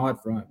liked an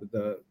odd front,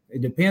 but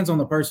it depends on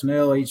the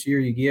personnel each year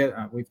you get.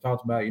 We've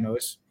talked about,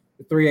 it's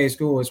the 3A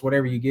school. It's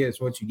whatever you get, it's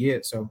what you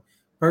get. So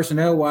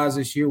personnel-wise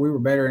this year, we were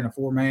better in a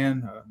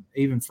 4-man,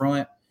 even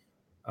front.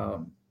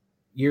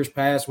 Years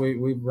past,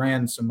 we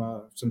ran some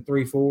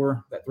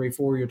 3-4, that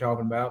 3-4 you're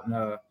talking about,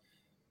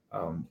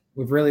 and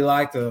we've really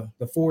liked the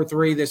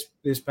 4-3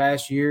 this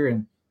past year,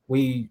 and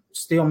we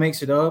still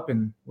mix it up,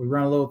 and we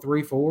run a little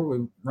 3-4.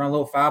 We run a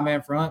little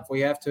 5-man front if we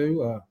have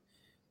to,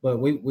 but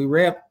we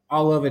rep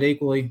all of it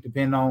equally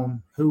depending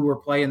on who we're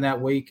playing that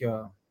week.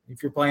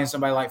 If you're playing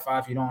somebody like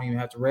Fife, you don't even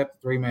have to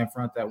rep the 3-man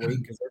front that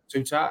week because they're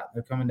too tight.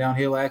 They're coming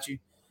downhill at you.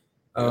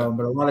 But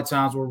a lot of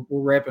times we're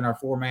repping our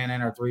 4-man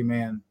and our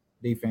 3-man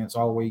defense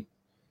all week.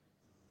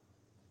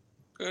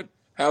 Good.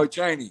 Howie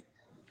Chaney.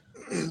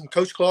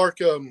 Coach Clark,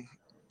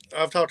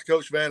 I've talked to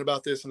Coach Van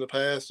about this in the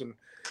past, and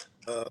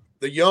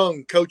the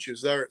young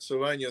coaches there at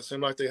Sylvania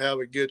seem like they have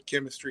a good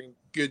chemistry and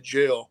good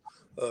gel.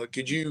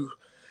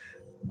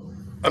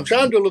 I'm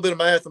trying to do a little bit of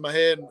math in my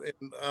head,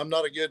 and I'm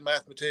not a good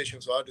mathematician,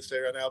 so I'll just say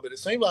right now, but it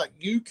seems like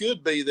you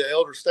could be the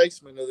elder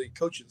statesman of the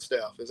coaching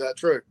staff. Is that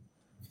true?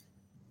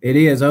 It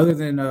is. Other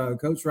than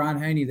Coach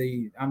Ryan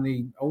Haney, I'm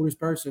the oldest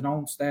person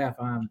on staff.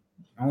 I'm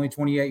only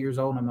 28 years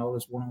old, and I'm the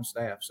oldest one on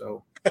staff.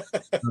 So,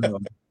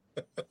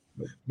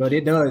 but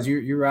it does.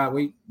 You're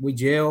right. We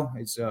gel.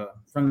 It's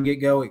from the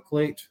get-go, it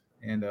clicked,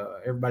 and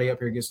everybody up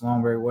here gets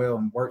along very well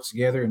and works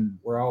together, and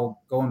we're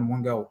all going to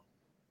one goal.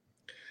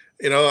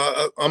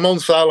 I'm on the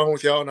sideline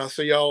with y'all, and I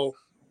see y'all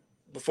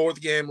before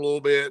the game a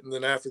little bit and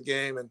then after the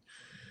game, and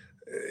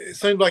it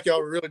seems like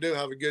y'all really do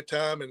have a good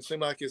time, and it seems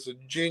like it's a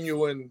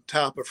genuine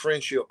type of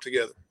friendship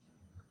together.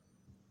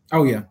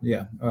 Oh, yeah.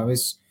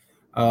 It's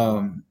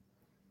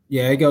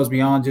it goes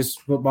beyond just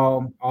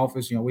football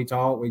office. We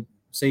talk. We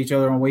see each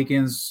other on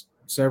weekends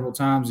several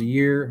times a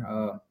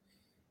year.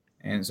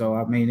 And so,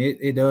 I mean,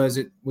 it does.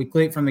 We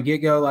clicked from the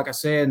get-go, like I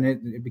said, and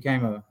it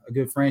became a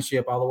good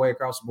friendship all the way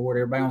across the board.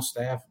 Everybody on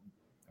staff,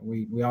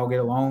 we all get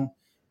along,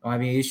 don't have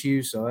any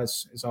issues. So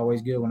it's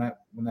always good when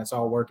that's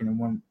all working in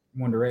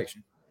one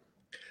direction.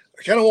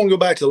 I kind of want to go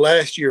back to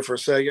last year for a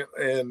second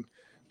and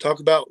talk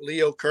about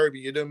Leo Kirby.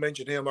 You did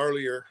mention him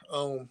earlier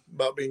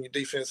about being your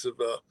defensive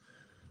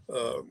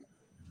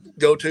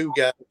go-to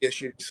guy, I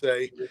guess you'd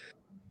say.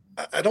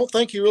 I don't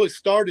think he really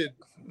started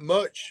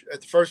much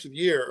at the first of the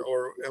year,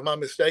 or am I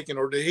mistaken?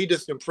 Or did he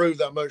just improve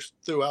that much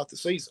throughout the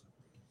season?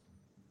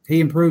 He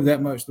improved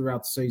that much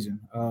throughout the season.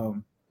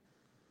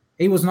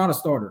 He was not a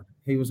starter.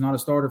 He was not a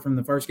starter from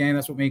the first game.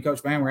 That's what me and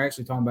Coach Van were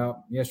actually talking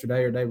about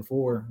yesterday or day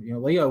before. You know,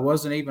 Leo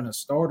wasn't even a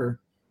starter,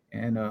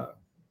 and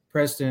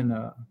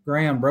Preston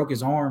Graham broke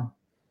his arm,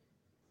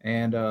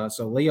 and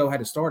so Leo had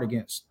to start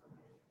against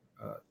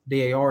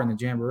DAR in the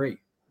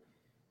Jamboree.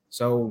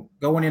 So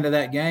going into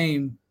that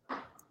game,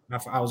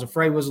 I was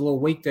afraid he was a little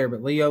weak there,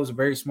 but Leo's a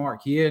very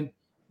smart kid.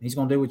 He's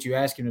going to do what you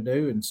ask him to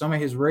do. And some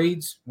of his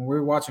reads, when we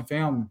were watching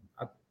film,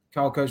 I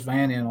called Coach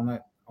Van in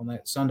on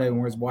that Sunday when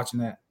we was watching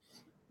that.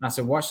 And I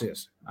said, watch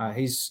this.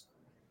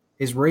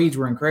 His reads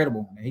were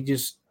incredible. He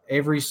just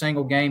every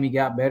single game he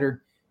got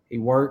better. He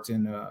worked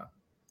and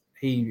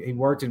he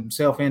worked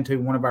himself into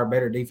one of our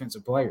better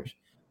defensive players.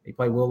 He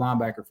played will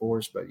linebacker for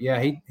us, but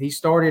yeah, he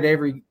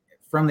started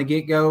from the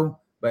get go,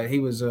 but he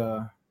was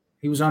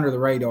under the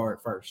radar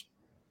at first.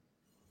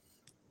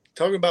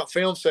 Talking about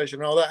film session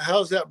and all that,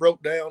 how's that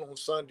broke down on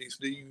Sundays?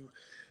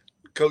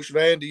 Coach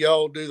Van, do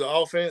y'all do the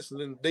offense and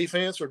then the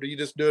defense, or do you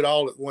just do it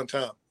all at one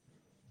time?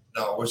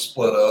 No, we're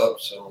split up,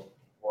 so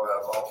we'll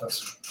have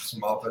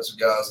some offensive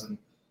guys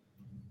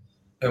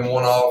in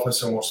one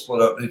office, and we'll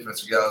split up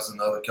defensive guys in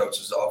the other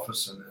coach's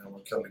office, and then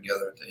we'll come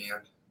together at the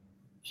end.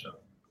 So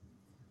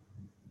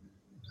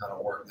kind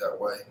of work that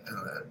way. And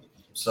then,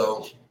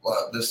 so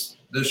like this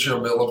year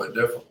will be a little bit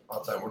different. I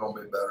think we're going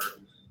to be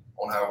better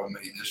on how we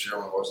meet this year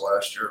than it was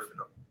last year.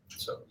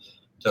 So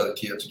tell the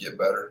kids to get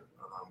better.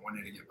 We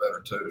need to get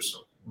better too. So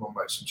we're going to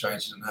make some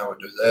changes in how we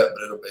do that,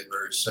 but it'll be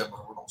very similar.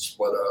 We're going to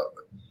split up,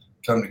 but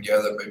come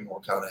together and be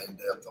more kind of in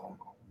depth on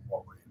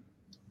what we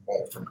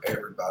want from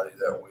everybody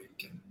that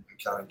week and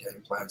kind of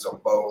game plans on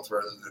both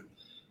rather than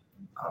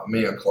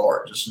me and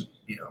Clark. Just,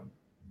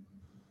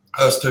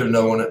 us two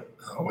knowing it,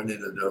 we need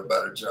to do a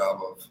better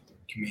job of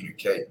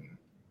communicating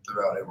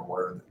throughout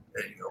everywhere.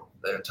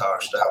 The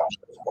entire staff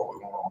is what we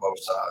want on both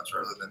sides,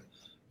 rather than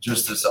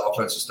just this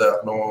offensive staff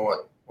knowing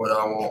what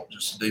I want,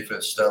 just the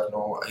defense staff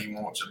knowing what he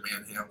wants, and me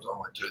and him is the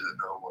only two that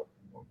know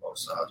what both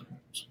sides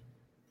want.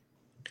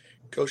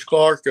 Coach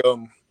Clark,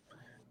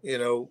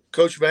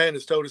 Coach Van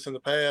has told us in the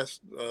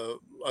past,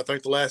 I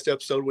think the last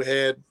episode we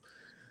had,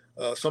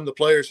 some of the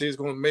players he's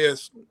going to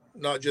miss,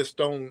 not just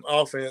on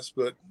offense,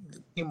 but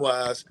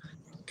team-wise.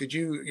 Could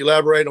you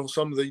elaborate on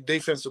some of the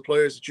defensive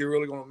players that you're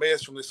really going to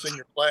miss from this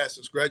senior class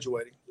that's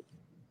graduating?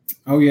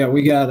 Oh, yeah.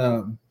 We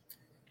got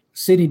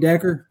Sidney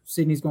Decker.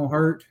 Sidney's going to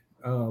hurt.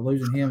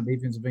 Losing him at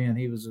defensive end,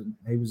 he was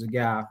a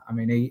guy. I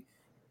mean,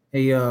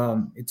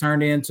 it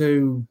turned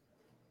into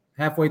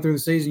halfway through the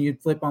season,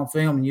 you'd flip on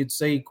film and you'd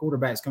see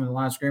quarterbacks coming to the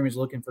line of scrimmage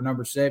looking for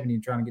number 70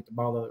 and trying to get the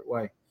ball the other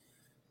way.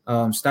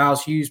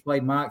 Styles Hughes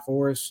played Mike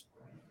for us.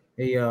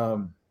 He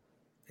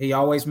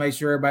always made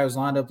sure everybody was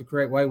lined up the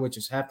correct way, which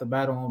is half the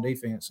battle on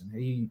defense. And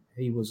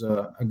he was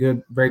a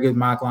very good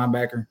Mike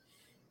linebacker.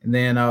 And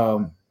then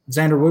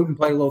Xander Wooten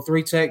played a little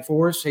 3-tech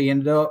for us.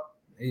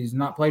 He's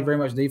not played very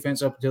much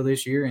defense up until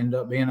this year. Ended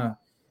up being a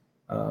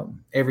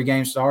every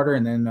game starter.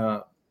 And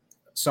then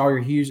Sawyer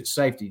Hughes at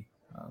safety.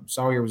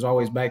 Sawyer was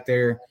always back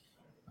there.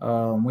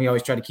 We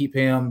always try to keep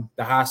him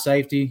the high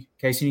safety in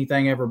case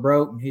anything ever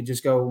broke. He'd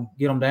just go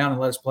get them down and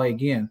let us play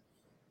again.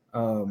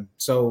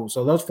 So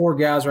those four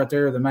guys right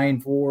there are the main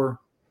four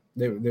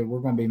that we're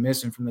going to be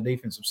missing from the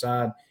defensive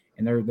side,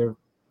 and they're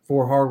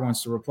four hard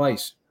ones to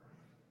replace.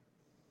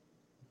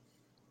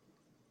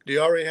 Do you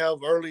already have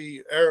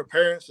early heir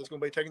apparents that's going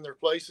to be taking their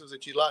places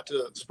that you'd like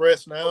to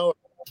express now? Or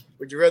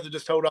would you rather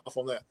just hold off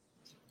on that?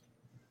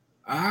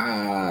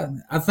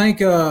 I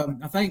think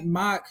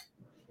Mike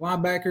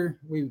linebacker,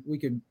 we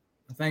could.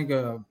 I think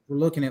we're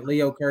looking at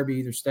Leo Kirby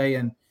either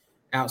staying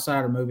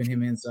outside or moving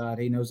him inside.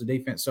 He knows the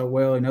defense so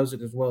well. He knows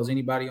it as well as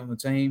anybody on the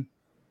team.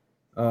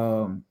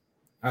 And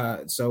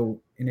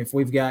if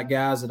we've got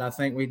guys that I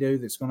think we do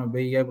that's going to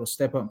be able to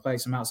step up and play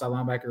some outside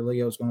linebacker,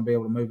 Leo's going to be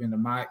able to move into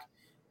Mike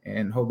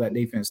and hold that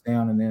defense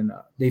down. And then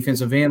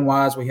defensive end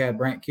wise, we had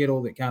Brant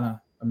Kittle that kind of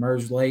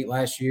emerged late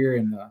last year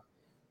and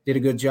did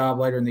a good job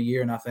later in the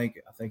year. And I think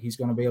he's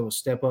going to be able to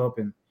step up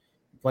and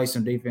play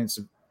some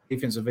defensive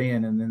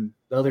end. And then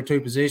the other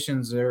two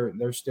positions,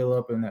 they're still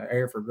up in the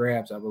air for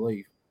grabs, I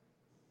believe.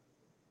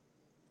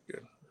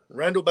 Good.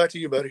 Randall, back to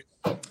you, buddy.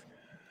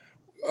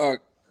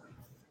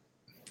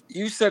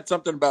 You said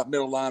something about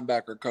middle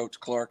linebacker, Coach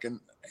Clark, and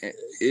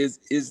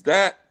is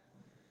that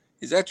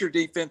your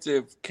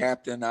defensive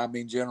captain? I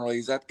mean, generally,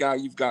 is that guy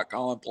you've got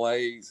calling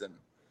plays and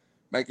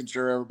making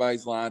sure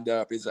everybody's lined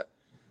up?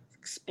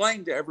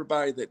 Explain to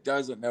everybody that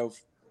doesn't know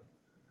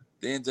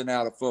the ins and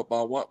out of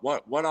football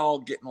what all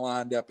getting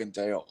lined up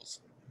entails.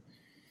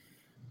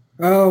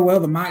 Oh, well,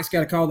 the Mike's got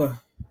to call a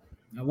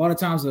lot of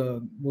times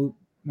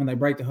when they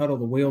break the huddle,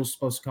 the wheel's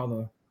supposed to call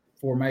the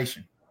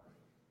formation.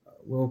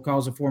 Will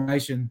calls the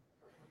formation,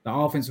 the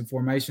offensive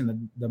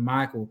formation. The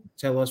Mike will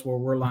tell us where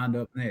we're lined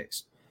up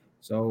next.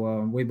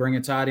 So we bring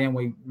a tight end,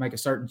 we make a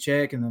certain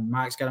check, and the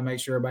Mike's got to make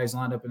sure everybody's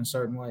lined up in a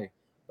certain way.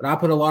 But I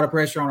put a lot of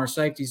pressure on our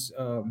safeties.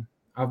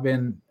 I've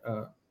been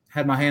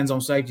had my hands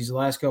on safeties the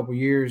last couple of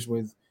years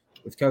with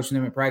with coaching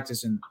them at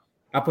practice, and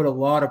I put a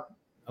lot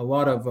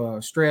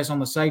of stress on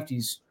the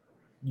safeties.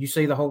 You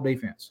see the whole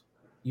defense.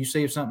 You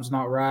see if something's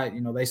not right.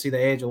 They see the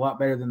edge a lot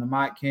better than the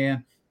Mike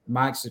can.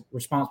 Mike's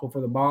responsible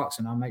for the box,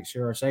 and I make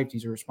sure our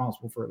safeties are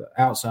responsible for the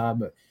outside.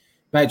 But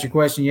back to your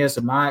question, yes,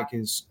 Mike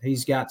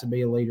he's got to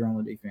be a leader on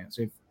the defense.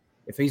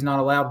 If he's not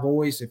a loud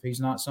voice, if he's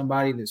not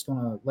somebody that's going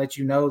to let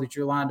you know that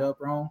you're lined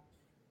up wrong,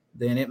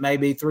 then it may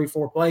be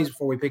 3-4 plays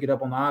before we pick it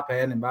up on the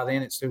iPad, and by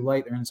then it's too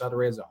late. They're inside the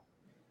red zone.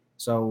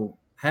 So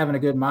having a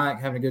good Mike,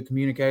 having a good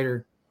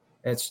communicator,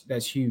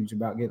 that's huge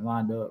about getting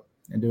lined up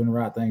and doing the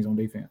right things on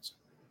defense.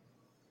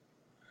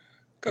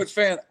 Coach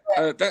Fan,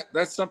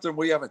 that's something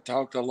we haven't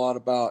talked a lot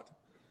about.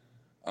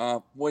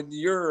 When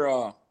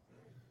you're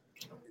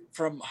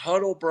from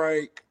huddle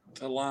break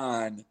to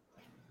line,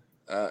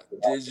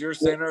 does your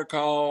center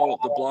call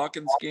the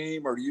blocking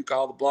scheme, or do you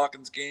call the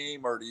blocking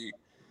scheme, or do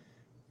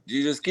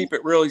you just keep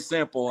it really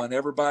simple and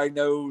everybody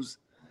knows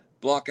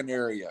blocking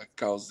area?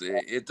 Because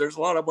there's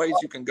a lot of ways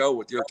you can go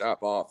with your type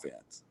of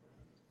offense.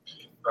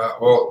 Right.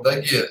 Well,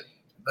 they get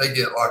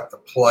like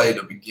the play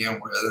to begin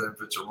with, and if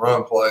it's a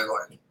run play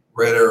like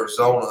Red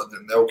Arizona,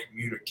 then they'll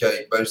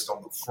communicate based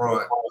on the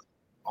front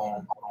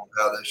on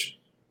how they should,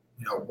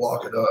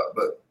 block it up.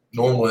 But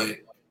normally,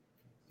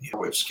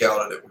 we've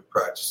scouted it, we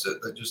practiced it.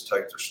 They just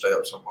take their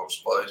steps on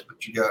most plays.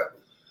 But you got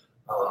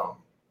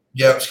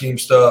gap scheme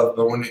stuff.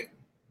 But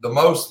the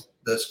most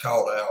that's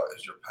called out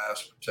is your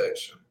pass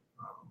protection,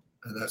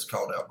 and that's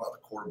called out by the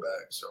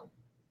quarterback. So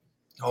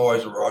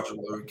always a Roger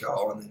Louie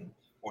call, and then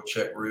we'll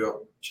check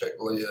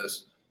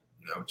Liz.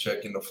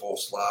 Checking the full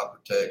slide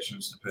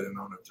protections, depending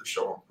on if they're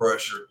showing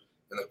pressure.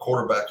 And the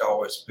quarterback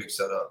always picks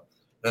that up.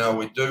 Now,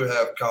 we do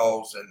have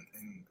calls, and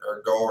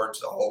our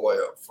guards all the way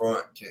up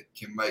front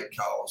can make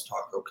calls,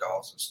 taco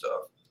calls and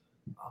stuff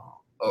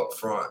up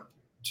front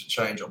to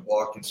change a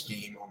blocking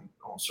scheme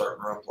on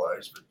certain run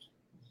plays.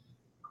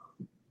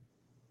 But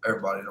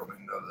everybody don't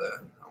even know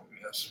that,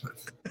 I guess.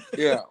 But,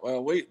 yeah,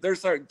 well,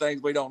 there's certain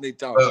things we don't need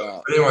to talk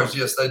about. But anyways,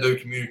 yes, they do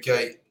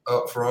communicate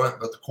up front,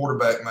 but the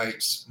quarterback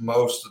makes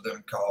most of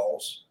them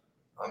calls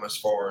as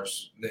far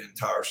as the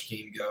entire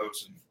scheme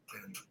goes,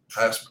 and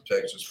pass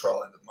protection is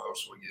probably the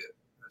most we get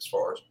as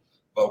far as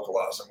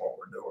vocalizing what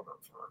we're doing up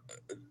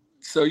front.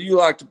 So you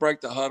like to break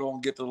the huddle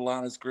and get to the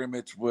line of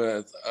scrimmage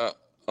with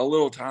a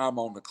little time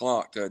on the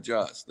clock to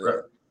adjust.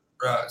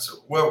 Right. So,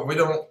 well, we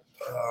don't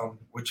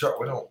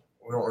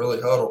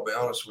really huddle, to be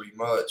honest with you,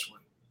 much.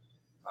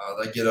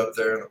 When they get up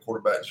there and the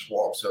quarterback just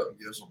walks up and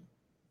gives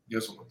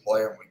them the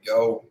play, and we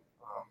go.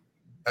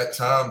 At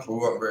times, we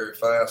weren't very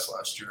fast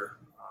last year.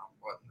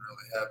 Wasn't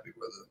really happy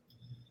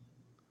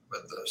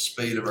with the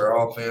speed of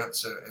our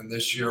offense. And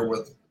this year,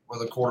 with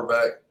a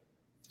quarterback,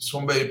 it's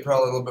going to be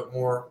probably a little bit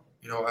more,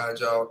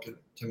 agile,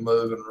 can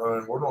move and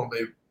run. We're going to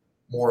be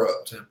more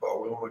up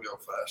tempo. We want to go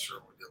faster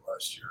than we did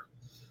last year.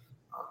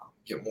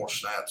 Get more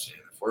snaps in.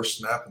 If we're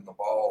snapping the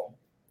ball,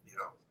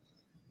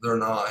 they're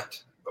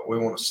not. But we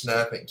want to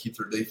snap it and keep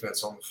their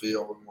defense on the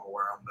field. We want to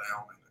wear them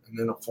down. And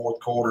then a fourth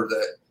quarter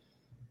that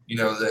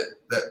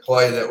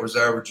play that was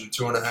averaging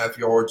 2.5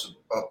 yards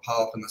a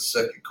pop in the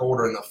second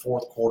quarter, in the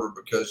fourth quarter,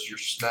 because you're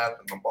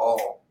snapping the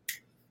ball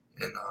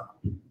and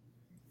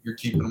you're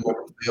keeping them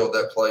on the field.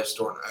 That play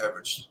starting to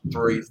average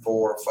 3,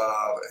 4,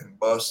 5 and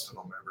busting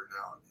them every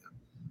now and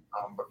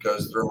then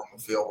because they're on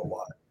the field a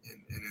lot.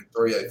 And in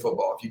 3A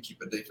football, if you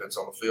keep a defense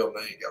on the field,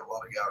 now you got a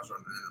lot of guys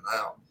running in and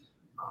out.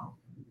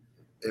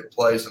 It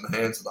plays in the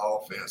hands of the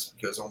offense,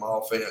 because on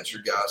offense,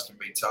 your guys can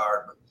be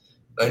tired, but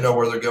they know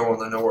where they're going.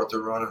 They know what they're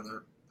running.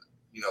 They're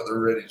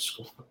ready to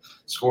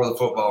score the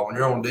football. When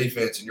you're on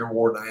defense and you're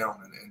wore down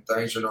and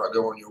things are not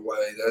going your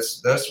way,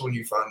 that's when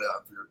you find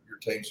out if your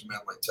team's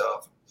mentally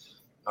tough.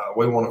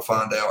 We want to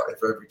find out if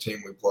every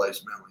team we play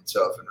is mentally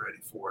tough and ready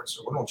for it.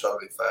 So we're going to try to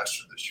be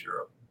faster this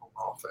year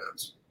on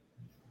offense.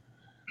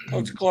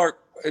 Coach Clark,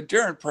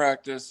 during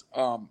practice,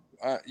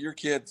 your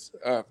kids,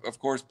 of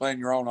course, playing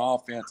your own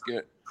offense,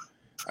 get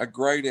a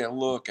great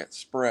look at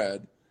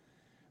spread.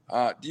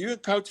 Do you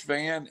and Coach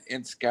Van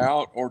in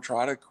scout or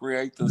try to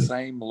create the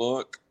same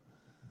look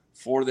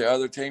for the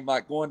other team,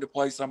 like going to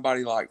play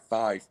somebody like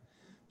Fife?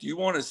 Do you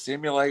want to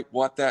simulate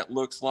what that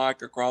looks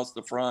like across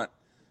the front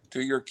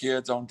to your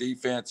kids on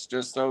defense,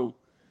 just so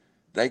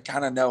they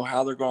kind of know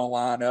how they're going to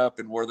line up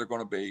and where they're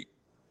going to be?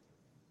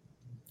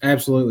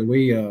 Absolutely.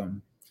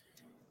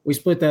 We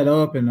split that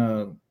up, and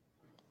a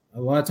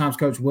lot of times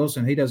Coach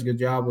Wilson, he does a good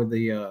job with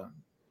the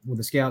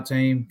scout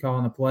team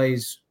calling the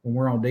plays when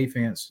we're on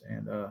defense,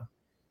 and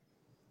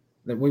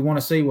that we want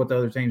to see what the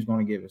other team's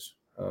going to give us.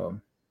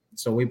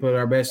 So we put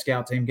our best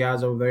scout team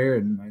guys over there,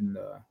 and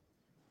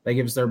they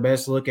give us their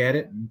best look at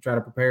it and try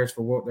to prepare us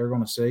for what they're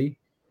going to see.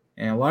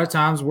 And a lot of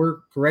times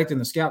we're correcting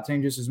the scout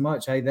team just as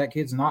much. Hey, that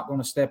kid's not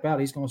going to step out.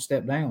 He's going to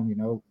step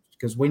down,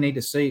 because we need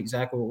to see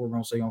exactly what we're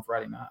going to see on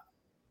Friday night.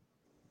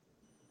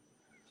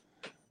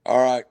 All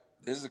right.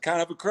 This is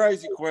kind of a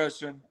crazy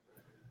question,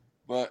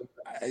 but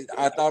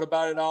I thought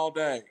about it all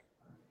day.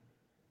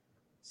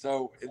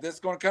 So this is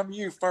going to come to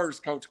you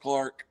first, Coach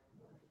Clark.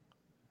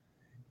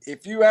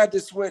 If you had to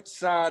switch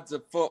sides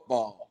of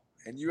football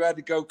and you had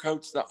to go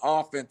coach the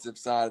offensive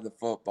side of the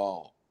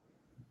football,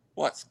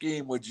 what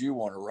scheme would you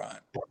want to run?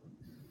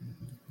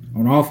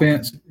 On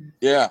offense?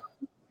 Yeah.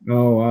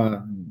 Oh,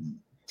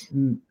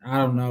 I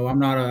don't know. I'm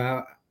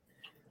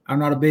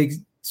not a big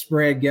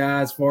spread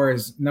guy as far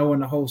as knowing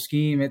the whole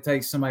scheme. It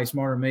takes somebody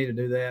smarter than me to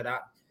do that.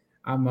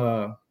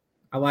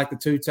 I like the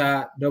two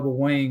tight double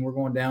wing. We're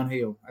going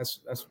downhill. That's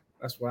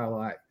what I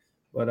like.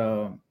 But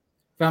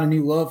found a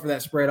new love for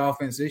that spread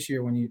offense this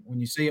year. When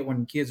you see it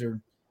when kids are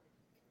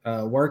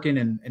working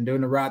and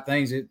doing the right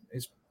things,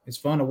 it's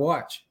fun to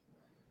watch.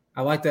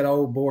 I like that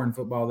old boring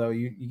football though.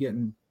 You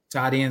getting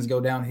tight ends go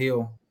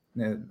downhill.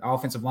 The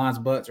offensive line's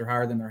butts are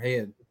higher than their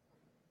head.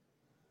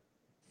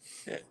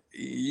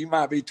 You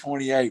might be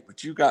 28,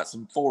 but you got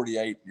some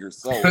 48 in your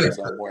soul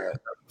somewhere.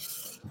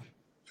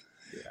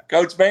 Yeah.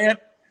 Coach Vann,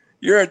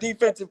 you're a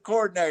defensive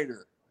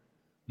coordinator.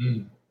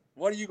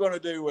 What are you going to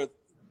do with?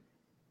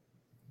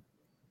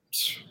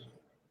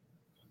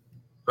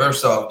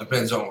 First off,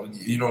 depends on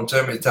you don't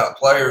tell me the top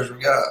players we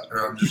got,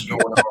 or I'm just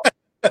going off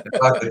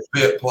if I could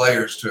fit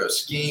players to a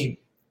scheme.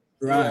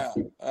 Right.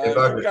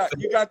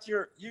 You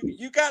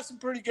got some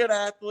pretty good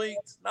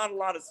athletes, not a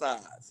lot of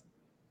size.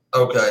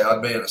 Okay,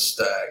 I'd be in a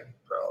stag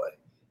probably.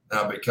 And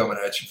I'd be coming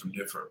at you from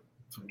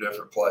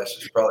different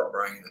places, probably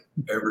bringing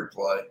it every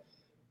play,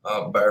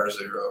 bear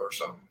zero or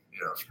something,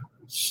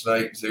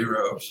 snake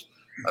zeros.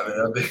 I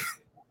mean,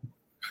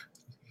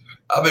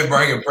 I've been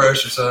bringing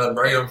pressure, son,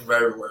 bringing them from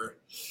everywhere.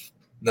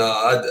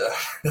 No,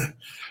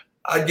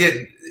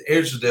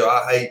 here's the deal.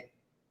 I hate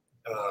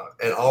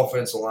an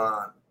offensive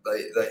line.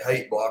 They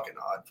hate blocking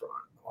odd front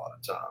a lot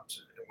of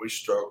times, and we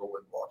struggle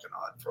with blocking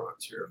odd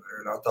fronts here and there.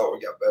 And I thought we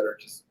got better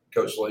because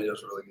Coach Lee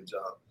does a really good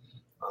job.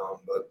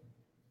 But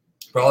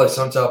probably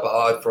some type of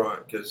odd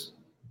front because,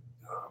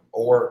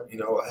 or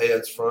a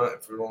heads front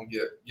if we want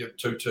to give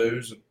 2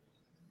 twos and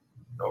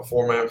a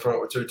 4-man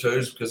front with 2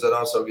 twos, because that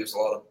also gives a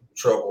lot of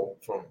trouble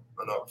from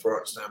an up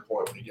front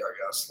standpoint when you got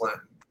guys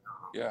slanting.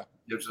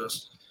 Gives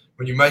us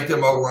when you make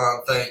them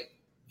O-line think,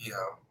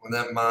 when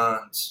that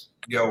mind's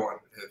going,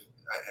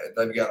 if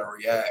they've got to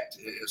react.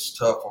 It's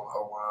tough on the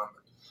O-line.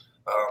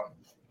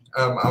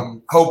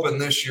 I'm hoping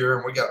this year,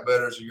 and we got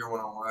better as the year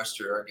went on last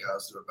year, our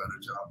guys do a better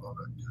job of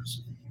it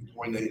because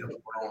we need them. We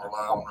don't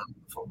rely on running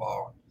the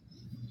football.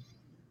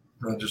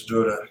 And just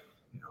do it at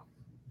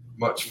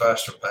much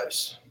faster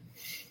pace.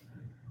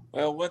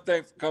 Well, one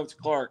thing for Coach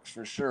Clark's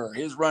for sure,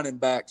 his running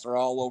backs are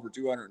all over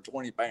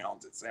 220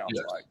 pounds, it sounds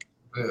like.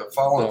 Yeah,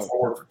 falling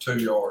forward for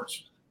 2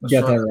 yards. Let's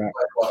got that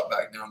right.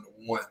 Back down to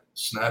 1,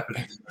 snapping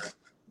it in there.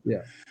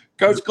 Yeah.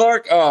 Coach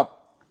Clark,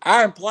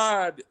 I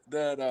implied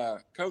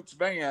that Coach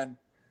Vann,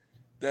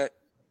 that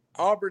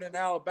Auburn and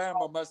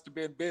Alabama must have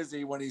been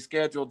busy when he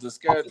scheduled the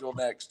schedule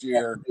next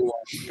year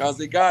because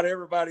he got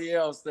everybody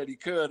else that he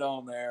could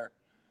on there.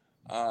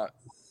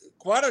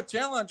 Quite a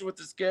challenge with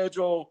the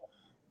schedule,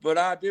 but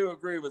I do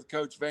agree with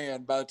Coach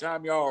Vann. By the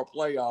time y'all are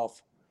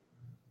playoff,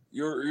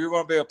 you're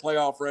going to be a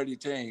playoff-ready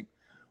team.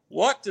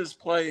 What does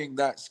playing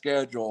that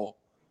schedule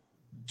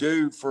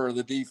do for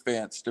the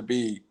defense to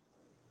be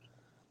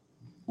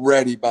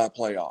ready by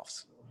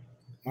playoffs?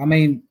 I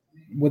mean,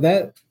 with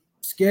that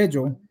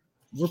schedule,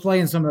 we're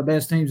playing some of the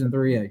best teams in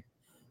 3A.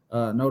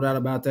 No doubt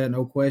about that.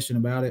 No question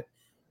about it.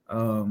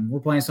 We're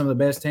playing some of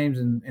the best teams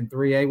in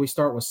 3A. We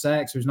start with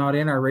Sachs, who's not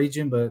in our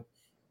region, but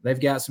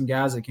they've got some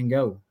guys that can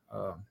go.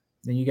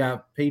 Then you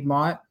got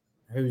Piedmont,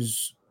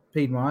 who's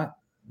Piedmont.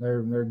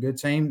 They're a good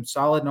team,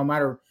 solid. No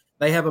matter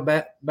they have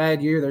a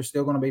bad year, they're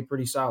still going to be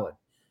pretty solid.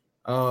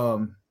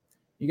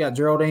 You got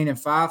Geraldine and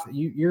Fife.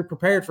 You're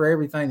prepared for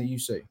everything that you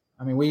see.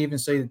 I mean, we even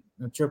see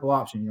the triple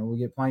option. We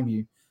get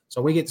Plainview.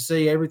 So we get to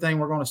see everything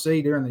we're going to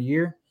see during the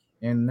year,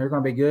 and they're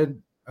going to be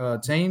good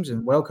teams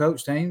and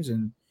well-coached teams.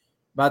 And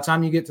by the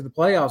time you get to the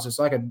playoffs, it's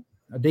like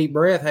a deep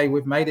breath. Hey,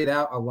 we've made it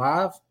out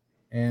alive,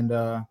 and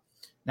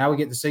now we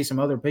get to see some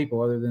other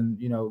people other than,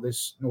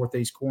 this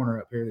northeast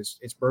corner up here.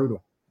 It's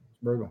brutal.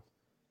 It's brutal.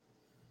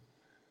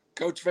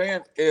 Coach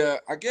Vann,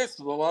 I guess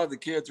a lot of the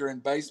kids are in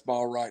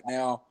baseball right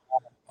now.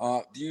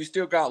 Do you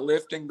still got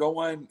lifting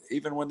going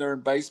even when they're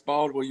in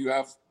baseball? Will you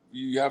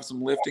have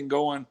some lifting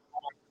going?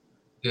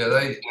 Yeah,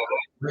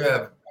 we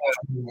have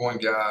 21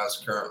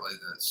 guys currently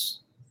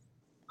that's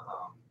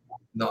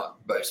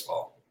not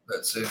baseball.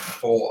 That's in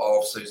full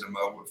off-season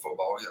mode with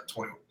football. We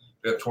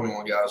have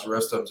 21 guys. The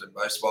rest of them's in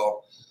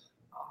baseball,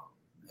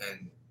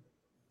 and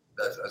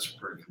that's a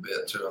pretty good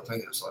bit too. I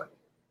think it's like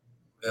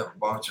we have a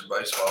bunch in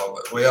baseball,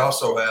 but we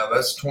also have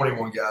that's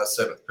 21 guys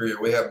 7th period.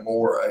 We have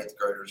more 8th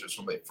graders. It's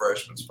going to be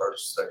freshmen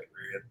first and 2nd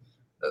period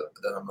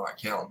that I'm not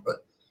counting,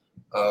 but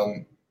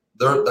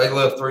they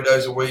live 3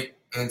 days a week.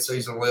 In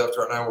season lift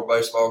right now with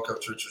baseball.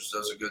 Coach Richards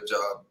does a good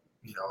job,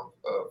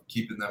 of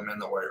keeping them in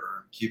the weight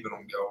room, keeping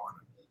them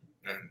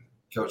going. And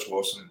Coach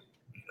Wilson,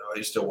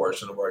 he still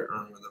works in the weight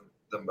room with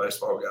them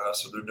baseball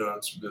guys, so they're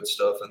doing some good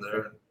stuff in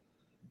there.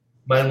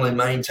 Mainly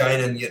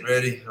maintaining, getting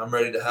ready. I'm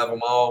ready to have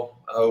them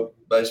all. I hope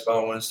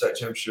baseball wins state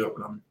championship,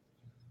 and I'm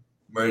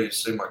ready to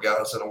see my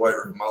guys in the weight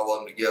room, all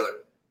of them together.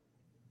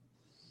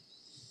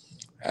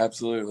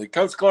 Absolutely.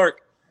 Coach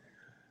Clark,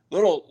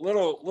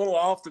 little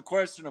off the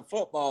question of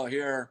football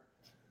here.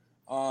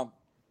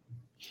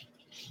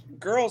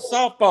 Girls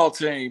softball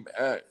team.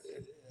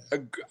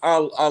 I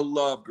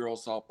love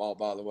girls softball.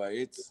 By the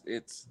way,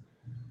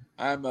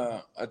 I'm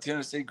a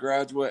Tennessee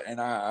graduate, and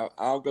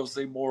I'll go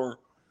see more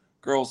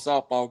girls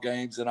softball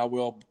games than I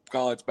will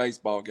college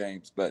baseball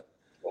games. But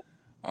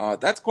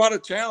that's quite a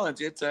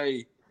challenge. It's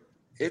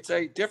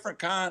a different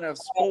kind of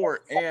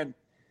sport, and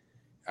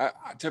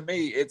to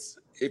me, it's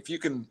if you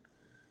can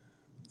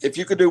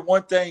do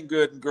one thing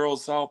good in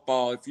girls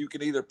softball, if you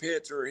can either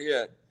pitch or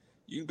hit,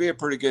 you can be a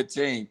pretty good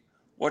team.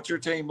 What's your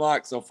team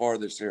like so far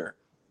this year?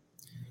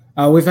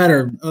 We've had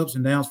our ups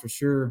and downs for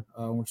sure.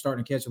 We're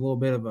starting to catch a little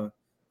bit of a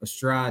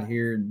stride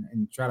here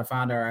and try to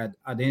find our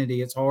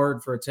identity. It's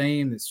hard for a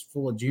team that's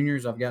full of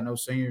juniors. I've got no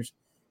seniors,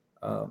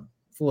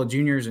 full of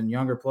juniors and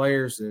younger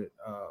players that,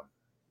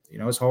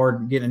 it's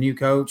hard getting a new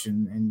coach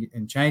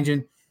and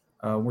changing.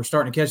 We're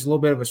starting to catch a little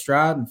bit of a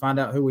stride and find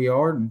out who we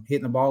are and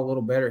hitting the ball a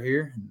little better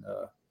here.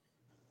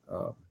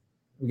 And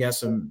we got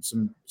some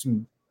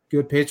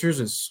good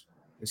pitchers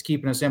that's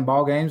keeping us in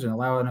ball games and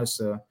allowing us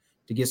to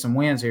get some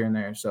wins here and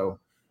there. So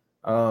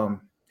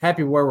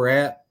happy where we're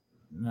at,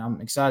 and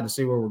I'm excited to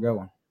see where we're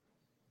going.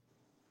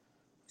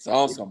 It's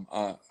awesome.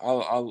 I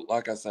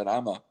like I said,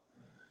 I'm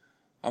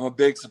a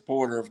big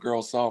supporter of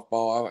girls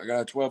softball. I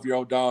got a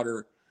 12-year-old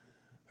daughter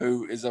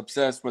who is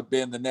obsessed with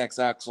being the next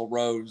Axl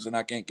Rose, and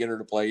I can't get her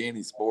to play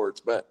any sports.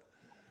 But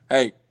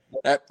hey,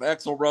 that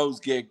Axl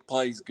Rose gig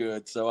plays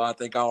good, so I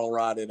think I'll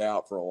ride it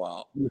out for a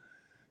while.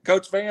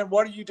 Coach Vann,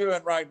 what are you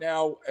doing right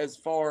now as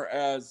far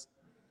as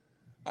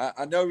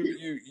I know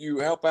you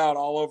help out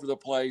all over the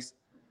place.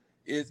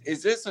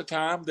 Is this a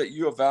time that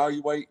you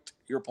evaluate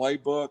your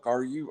playbook?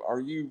 Are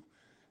you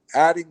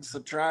adding,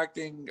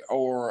 subtracting,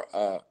 or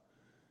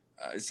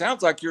it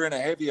sounds like you're in a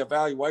heavy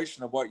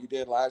evaluation of what you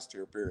did last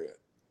year, period.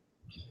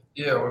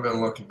 Yeah, we've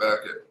been looking back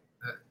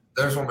at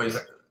there's going to be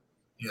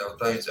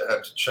things that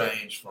have to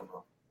change from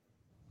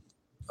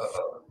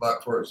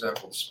like, for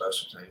example, the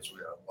special teams. We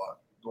got a lot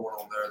going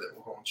on there that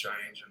we're going to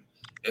change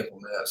and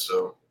implement.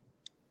 So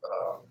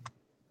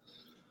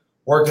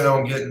working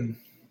on getting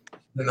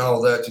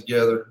all that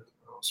together,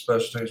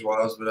 special teams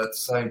wise, but at the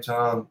same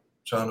time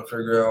trying to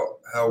figure out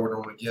how we're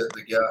going to get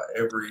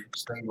every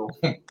single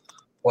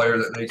player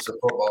that needs a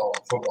football.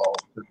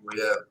 Because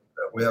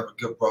we have a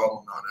good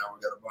problem right now.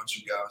 We got a bunch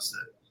of guys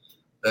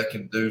that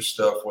can do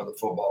stuff with the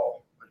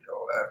football,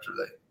 after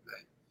they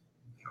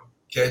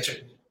catch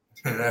it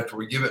and after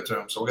we give it to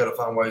them. So we got to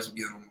find ways of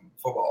getting them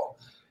football,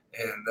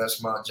 and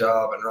that's my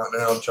job. And right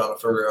now I'm trying to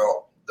figure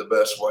out the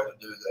best way to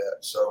do that.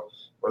 So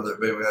whether it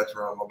be we have to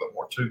run a little bit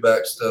more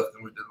two-back stuff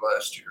than we did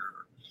last year,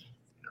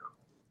 or,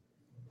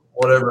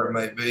 whatever it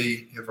may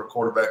be. If our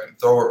quarterback can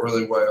throw it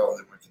really well,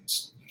 then we can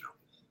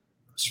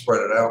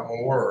spread it out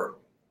more. Or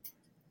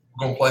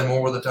we're going to play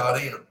more with the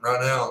tight end. Right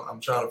now I'm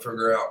trying to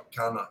figure out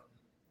kind of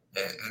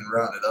and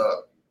round it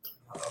up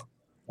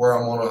where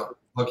I want to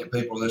look at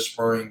people this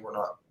spring. We're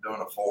not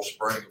doing a full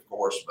spring, of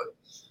course, but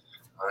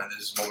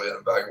this is going to be an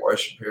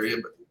evaluation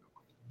period. But,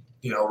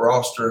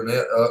 rostering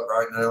it up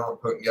right now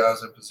and putting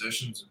guys in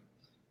positions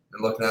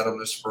and looking at them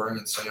this spring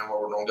and seeing where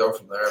we're going to go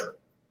from there.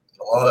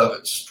 But a lot of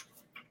it's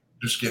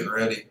just getting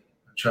ready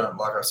and trying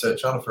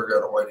to figure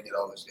out a way to get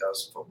all these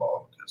guys to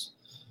football,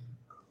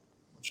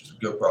 which is a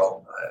good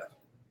problem to have.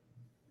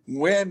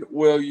 When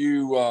will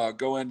you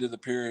go into the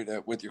period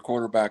with your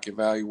quarterback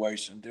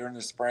evaluation? During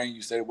the spring,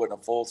 you said it wasn't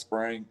a full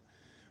spring.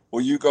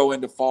 Will you go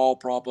into fall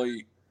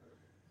probably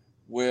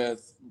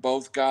with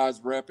both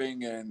guys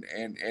repping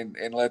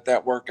and let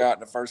that work out in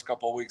the first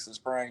couple of weeks of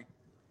spring?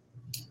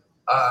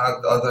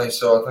 I think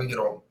so. I think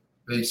it'll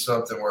be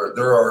something where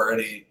they're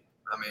already.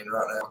 Right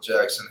now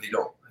Jackson, he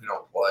don't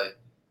play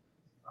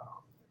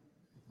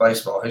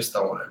baseball. He's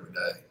throwing every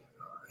day.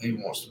 He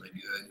wants to be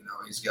good.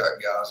 He's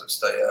got guys that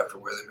stay after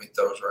with him. He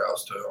throws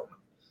routes to him.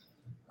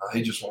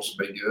 He just wants to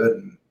be good.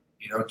 And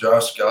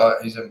Josh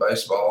Scott, he's in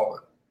baseball,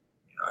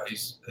 but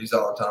he's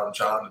all the time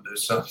trying to do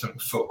something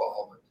with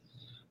football.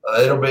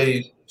 But it'll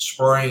be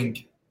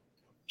spring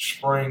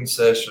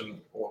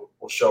session will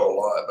show a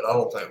lot, but I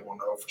don't think we'll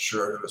know for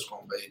sure who it's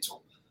going to be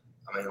till.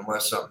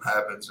 Unless something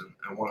happens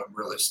and one of them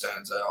really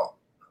stands out,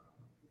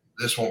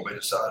 this won't be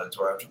decided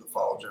until after the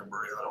fall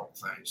jamboree. I don't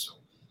think so,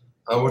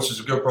 which is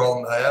a good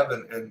problem to have,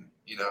 and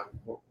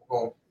we're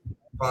going to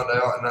find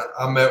out. And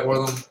I met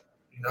with them,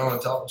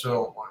 and talked to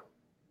them. Like,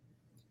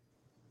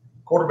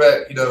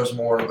 quarterback, is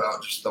more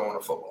about just throwing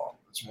a football.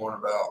 It's more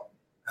about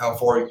how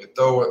far you can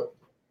throw it.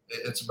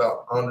 It's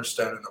about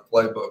understanding the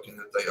playbook, and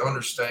that they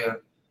understand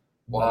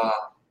why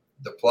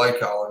the play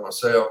caller,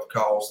 myself,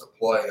 calls the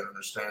play and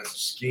understands the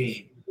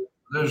scheme.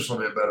 They're just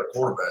going to be a better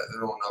quarterback. They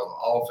don't know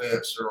the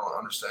offense. They don't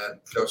understand.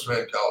 Coach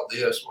Vann called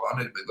this. Well, I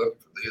need to be looking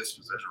for this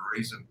because there's a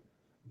reason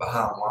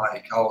behind why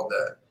he called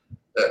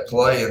that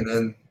play. And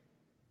then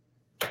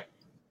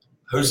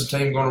who's the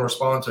team going to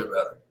respond to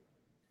better?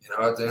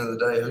 At the end of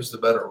the day, who's the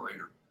better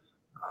leader?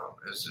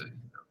 Is it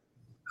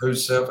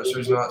who's selfish?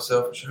 Who's not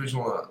selfish? Who's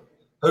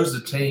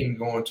the team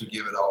going to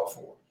give it all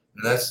for?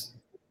 And that's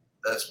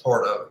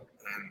part of it.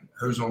 and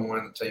who's going to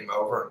win the team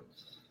over. And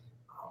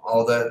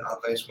all that, I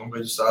think, is going to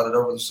be decided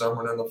over the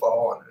summer and in the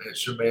fall. And it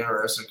should be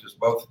interesting because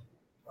both,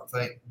 I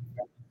think,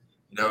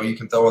 you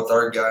can throw a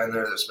third guy in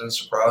there that's been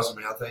surprising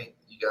me. I think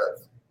you got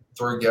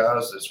 3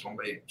 guys that's going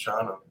to be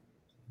trying to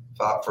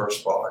fight for a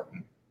spot.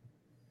 And,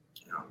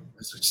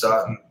 it's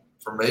exciting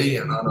for me,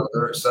 and I know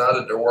they're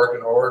excited. They're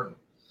working hard.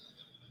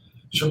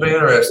 Should be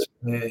interesting.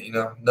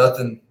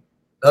 Nothing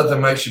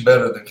makes you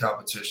better than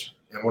competition,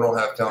 and we don't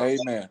have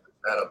competition. Amen.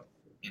 At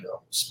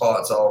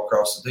spots all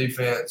across the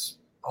defense,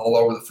 all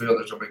over the field.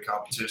 There's gonna be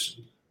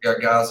competition. You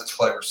got guys that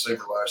played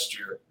receiver last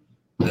year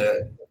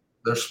that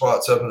there's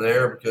spots up in the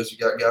air because you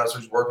got guys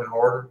who's working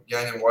harder,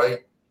 gaining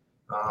weight,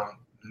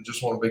 and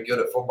just want to be good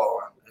at football.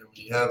 And when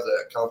you have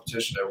that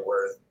competition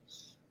everywhere,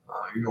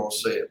 you're gonna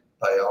see it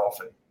pay off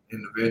in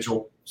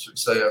individual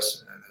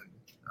success, and then,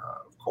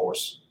 of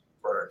course,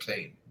 for our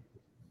team.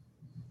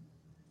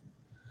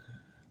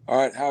 All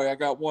right, Howie, I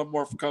got one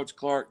more for Coach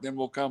Clark, then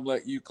we'll come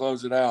let you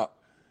close it out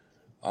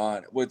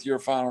with your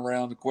final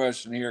round of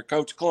question here.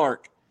 Coach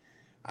Clark,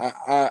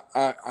 I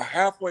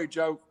halfway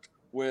joked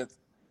with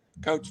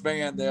Coach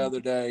Van the other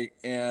day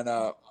and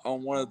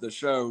on one of the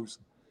shows,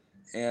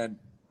 and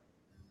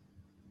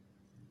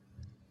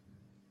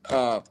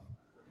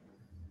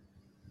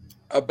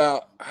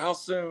about how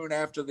soon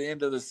after the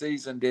end of the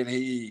season did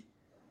he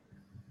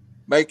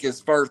make his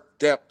first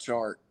depth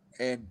chart.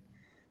 And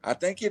I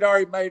think he'd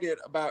already made it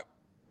about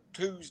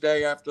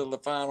Tuesday after the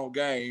final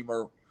game,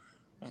 or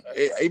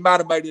he might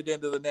have made it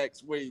into the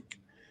next week.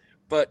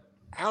 But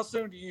how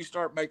soon do you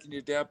start making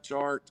your depth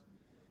chart?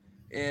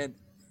 And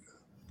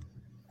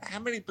how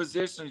many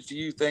positions do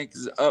you think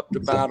is up to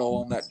battle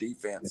on that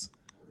defense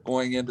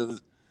going into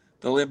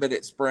the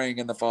limited spring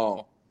and the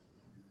fall?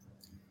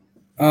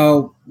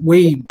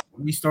 We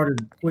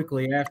started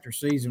quickly after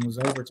season was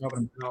over,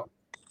 talking about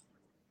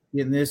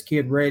getting this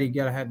kid ready.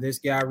 Got to have this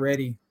guy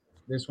ready.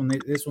 This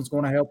one's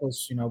going to help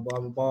us, blah blah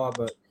blah.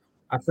 But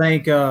I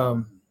think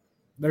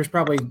there's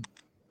probably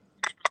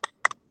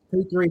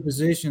 2-3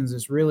 positions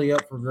that's really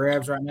up for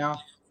grabs right now.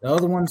 The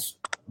other ones,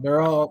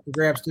 they're all up for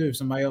grabs too. If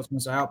somebody else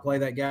wants to outplay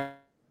that guy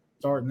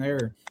starting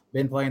there,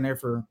 been playing there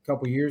for a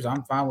couple of years,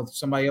 I'm fine with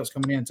somebody else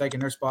coming in and taking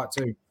their spot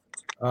too.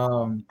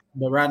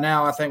 But right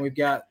now, I think we've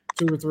got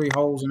 2 or 3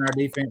 holes in our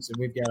defense that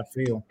we've got to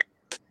fill.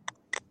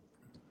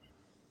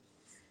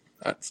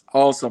 That's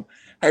awesome.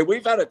 Hey,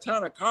 we've had a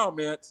ton of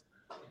comments,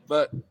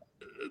 but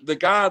the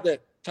guy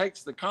that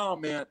takes the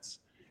comments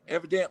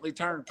evidently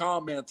turned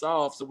comments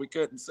off, so we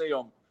couldn't see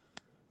them.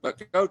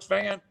 But Coach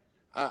Van,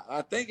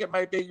 I think it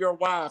may be your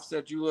wife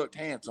said you looked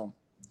handsome.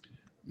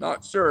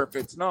 Not sure. If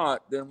it's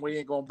not, then we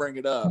ain't gonna bring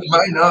it up. It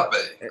might not be.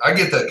 I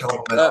get that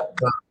compliment all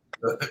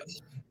the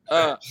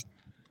time.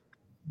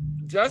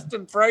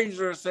 Justin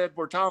Frazier said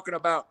we're talking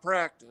about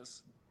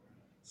practice.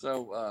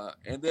 So,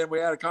 and then we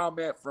had a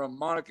comment from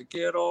Monica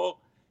Kittle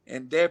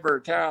and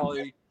Deborah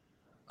Talley.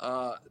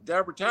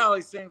 Deborah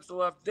Talley seems to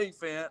love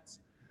defense.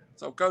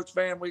 So, Coach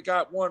Van, we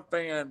got one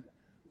fan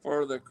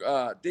for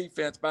the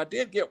defense. But I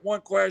did get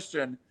one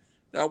question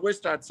that I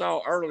wished I'd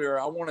saw earlier.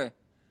 I want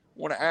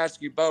to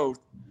ask you both.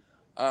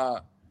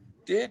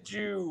 Did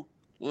you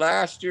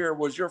last year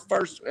was your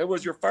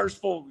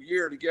first full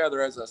year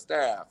together as a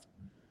staff?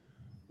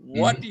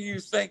 What do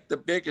you think the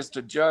biggest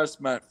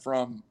adjustment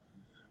from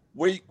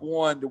week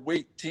 1 to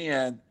week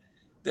 10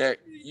 that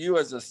you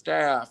as a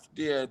staff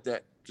did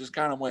that just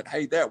kind of went,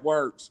 hey, that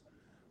works,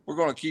 we're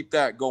going to keep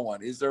that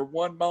going? Is there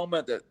one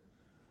moment that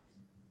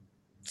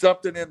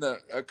something in the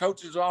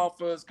coach's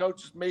office,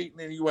 coach's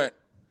meeting, and you went,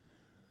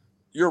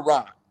 you're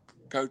right,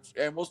 Coach?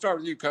 And we'll start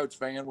with you, Coach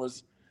Van.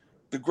 Was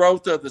the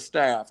growth of the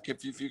staff,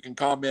 if you can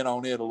comment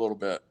on it a little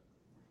bit.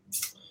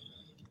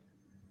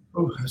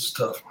 Oh, that's a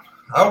tough one.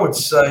 I would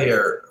say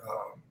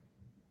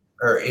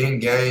our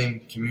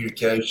in-game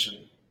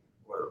communication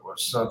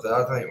was something.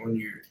 I think when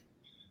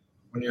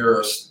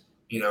you're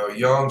a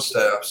young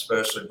staff,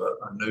 especially, but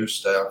a new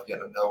staff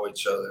getting to know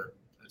each other,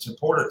 it's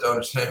important to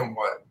understand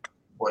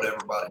what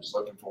everybody's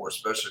looking for,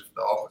 especially for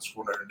the offense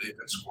coordinator and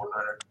defense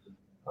coordinator.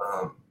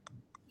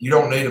 You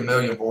don't need a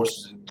million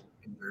voices in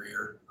your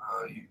ear.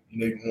 You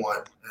need one,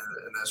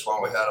 and that's why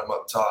we had them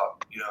up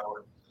top.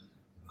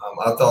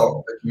 I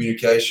thought the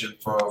communication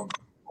from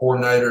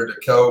coordinator to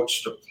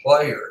coach to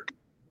player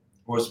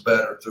was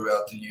better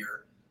throughout the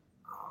year.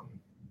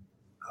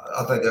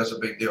 I think that's a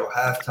big deal.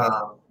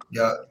 Halftime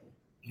got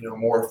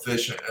more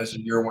efficient as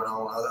the year went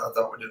on. I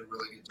thought we did a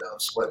really good job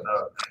splitting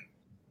up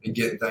and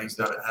getting things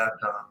done at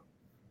halftime.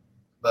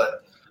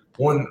 But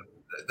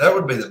that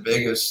would be the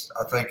biggest,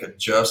 I think,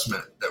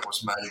 adjustment that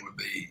was made would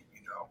be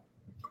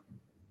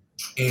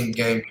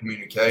in-game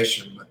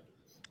communication. But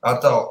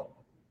I thought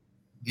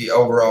the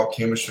overall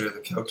chemistry of the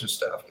coaching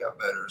staff got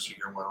better as the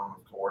year went on,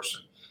 of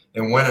course.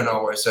 And winning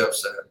always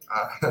helps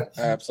that.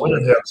 Absolutely.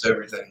 Winning helps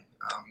everything.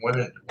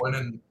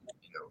 Winning,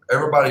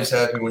 everybody's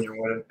happy when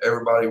you're winning.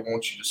 Everybody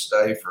wants you to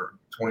stay for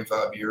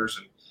 25 years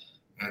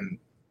and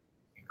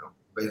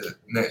be the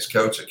next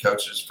coach that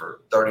coaches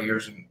for 30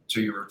 years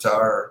until you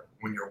retire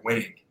when you're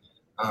winning.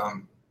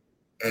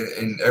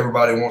 and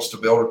everybody wants to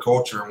build a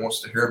culture and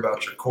wants to hear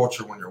about your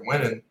culture when you're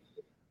winning.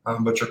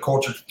 But your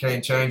culture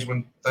can't change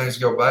when things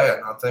go bad.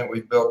 And I think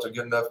we've built a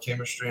good enough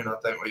chemistry, and I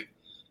think we've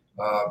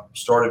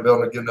started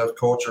building a good enough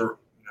culture.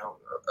 You know,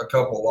 a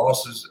couple of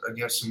losses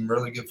against some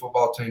really good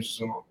football teams,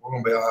 we're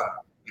going to be all right.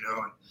 You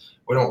know, and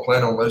we don't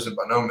plan on losing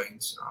by no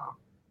means.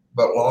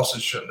 But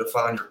losses shouldn't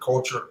define your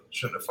culture,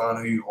 shouldn't define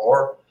who you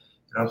are.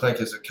 And I think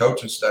as a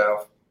coaching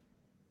staff,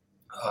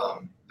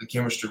 the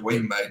chemistry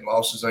we've made,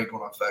 losses ain't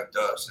going to affect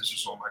us. It's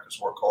just going to make us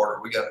work harder.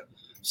 We got a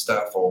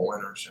staff full of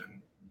winners. And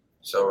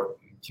so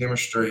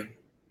chemistry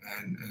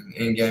and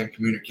in-game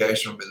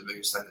communication will be the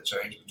biggest thing to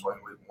change between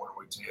week 1 and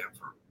week 10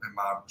 in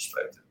my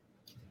perspective.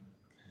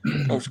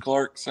 Coach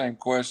Clark, same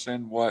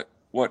question. What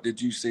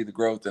did you see the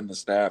growth in the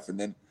staff? And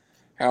then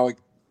Howie,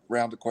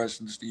 round the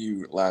questions to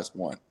you last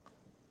one.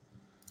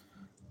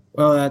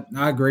 Well,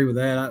 I agree with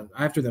that.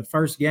 After the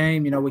first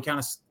game, you know, we kind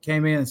of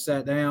came in and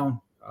sat down,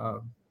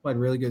 played a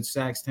really good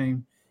Sacs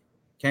team.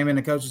 Came in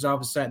the coach's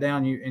office, sat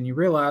down, and you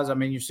realize, I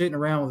mean, you're sitting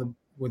around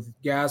with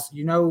guys,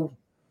 you know,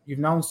 you've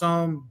known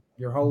some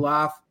your whole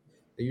life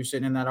that you're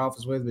sitting in that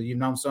office with, but you've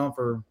known some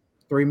for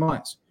 3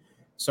 months.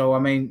 So, I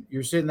mean,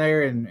 you're sitting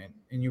there and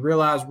you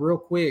realize real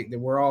quick that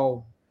we're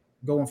all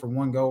going for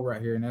one goal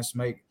right here, and that's to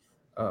make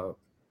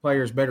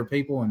players better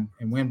people and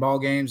win ball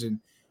games.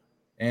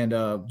 And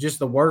just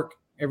the work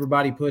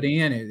everybody put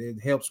in,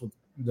 it helps with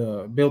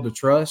build the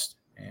trust,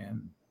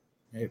 and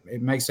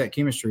it makes that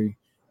chemistry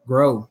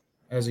grow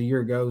as the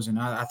year goes. And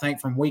I think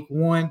from week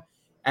 1,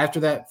 after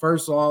that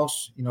first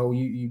loss, you know,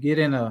 you get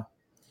in the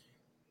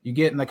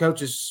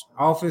coach's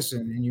office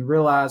and you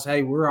realize,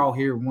 hey, we're all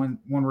here one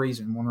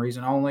reason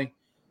only.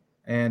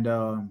 And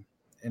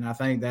I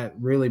think that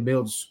really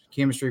builds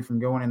chemistry from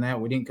going in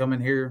that. We didn't come in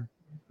here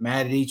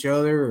mad at each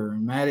other or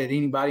mad at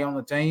anybody on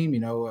the team. You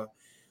know,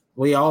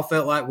 we all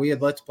felt like we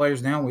had let the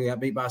players down. We got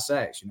beat by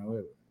Sacs. You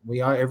know,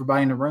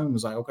 everybody in the room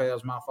was like, okay, that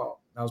was my fault.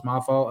 That was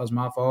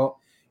my fault.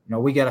 You know,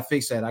 we got to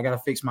fix that. I got to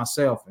fix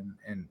myself.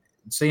 And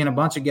seeing a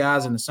bunch of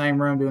guys in the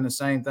same room doing the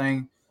same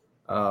thing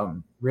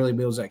really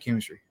builds that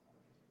chemistry.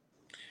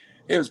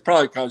 It was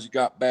probably because you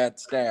got bad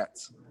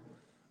stats.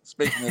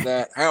 Speaking of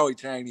that, Howie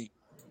Chaney,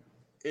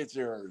 it's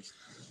yours.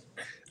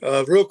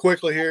 Real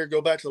quickly here,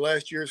 go back to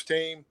last year's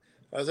team.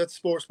 I was at the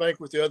sports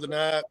banquet the other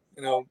night.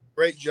 You know,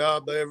 great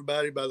job by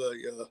everybody, by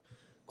the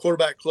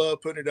quarterback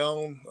club putting it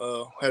on.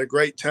 Had a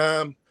great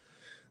time.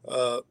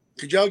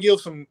 Would y'all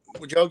give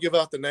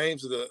out the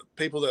names of the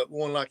people that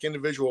won like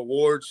individual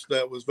awards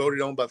that was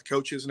voted on by the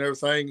coaches and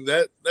everything?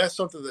 That's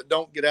something that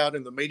don't get out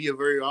in the media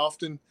very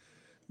often.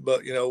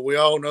 But, you know, we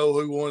all know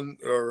who won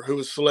or who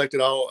was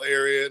selected all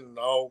area and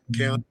all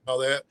county and all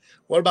that.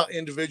 What about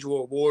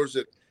individual awards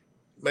that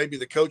maybe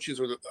the coaches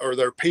or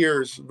their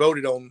peers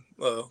voted on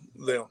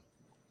them?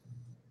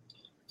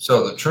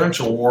 So the Trench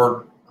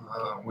Award,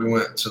 we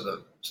went to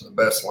the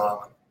best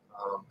lineman,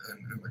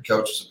 in the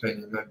coach's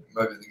opinion, maybe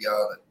the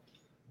guy that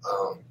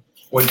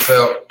we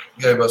felt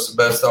gave us the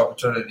best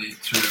opportunity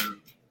to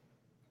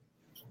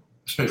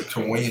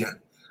win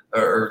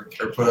or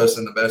put us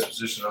in the best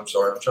position. I'm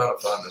sorry, I'm trying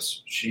to find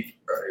this sheet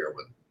right here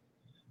with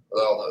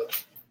all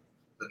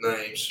the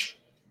names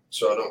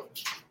so I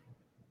don't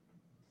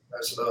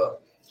mess it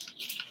up.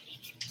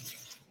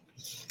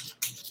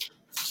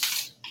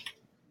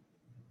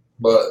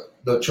 But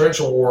the Trench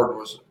Award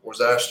was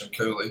Ashton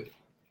Cooley,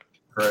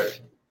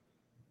 correct?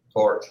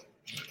 Clark.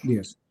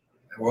 Yes.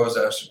 It was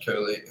Ashton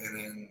Cooley. And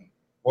then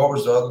what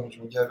was the other ones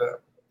we gave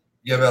out?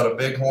 We gave out a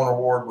Bighorn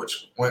Award,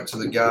 which went to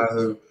the guy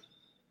who,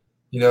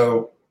 you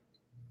know,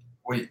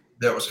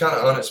 that was kind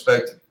of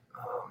unexpected.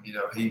 You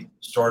know, he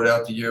started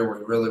out the year where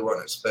we really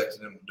wasn't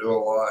expecting him to do a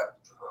lot,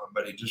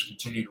 but he just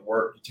continued to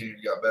work, continued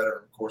to get better.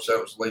 Of course, that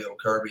was Leo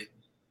Kirby.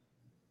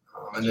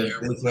 And then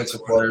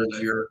Defensive Player of the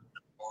Year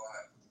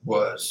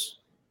was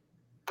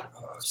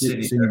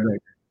Sidney Decker.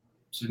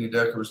 Sidney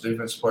Decker was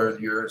Defensive Player of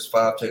the Year. It's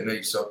 5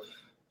 techniques. So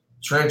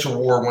Trench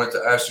Award went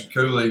to Ashton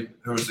Cooley,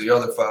 who was the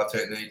other 5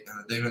 technique,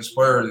 and the Defensive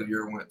Player of the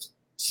Year went to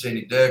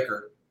Sidney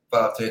Decker,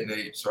 5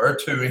 technique. So our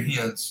 2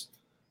 ends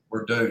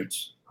were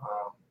dudes.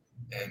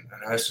 And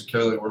Ashton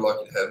Cooley, we're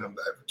lucky to have him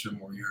back for 2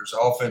 more years.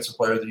 Offensive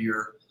Player of the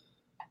Year,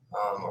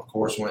 of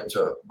course, went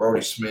to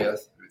Brody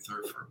Smith, who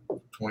threw for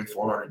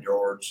 2,400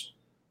 yards.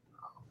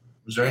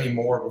 Was there any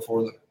more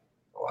before the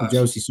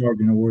Josie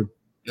Sargent Award?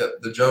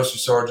 Yep, the Josie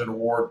Sargent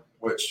Award,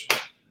 which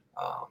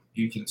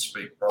you can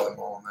speak probably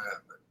more on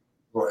that. But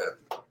go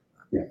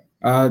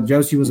ahead.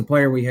 Josie was a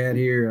player we had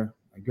here.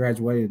 I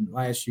graduated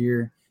last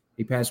year.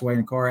 He passed away in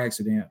a car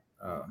accident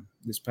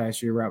this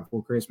past year right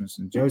before Christmas.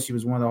 And Josie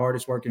was one of the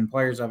hardest working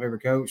players I've ever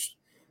coached,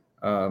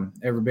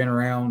 ever been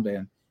around.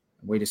 And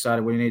we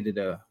decided we needed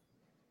to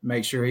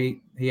make sure he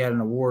had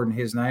an award in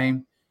his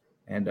name.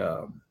 And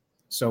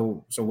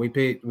so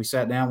we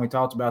sat down, we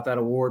talked about that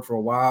award for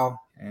a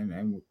while,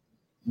 and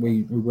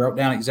we wrote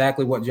down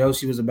exactly what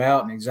Josie was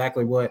about and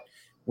exactly what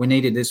we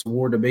needed this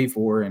award to be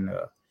for. And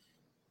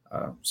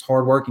this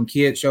hardworking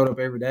kid showed up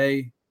every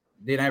day.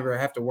 Didn't ever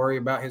have to worry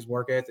about his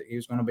work ethic. He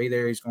was going to be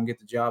there. He's going to get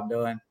the job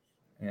done.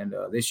 And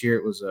this year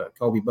it was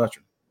Colby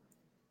Butcher.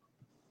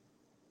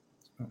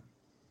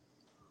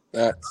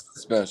 That's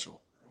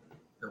special.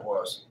 It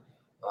was.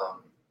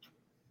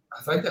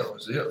 I think that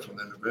was it from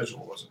the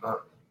individual, was it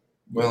not?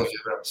 We only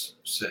gave out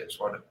 6,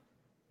 wasn't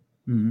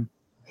it? Mm-hmm.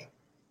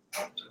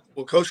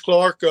 Well, Coach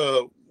Clark,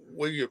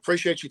 we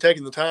appreciate you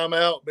taking the time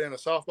out, being a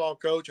softball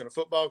coach and a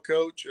football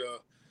coach.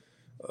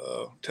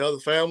 Tell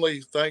the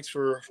family thanks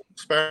for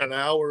sparing an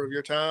hour of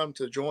your time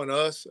to join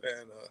us.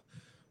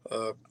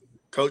 And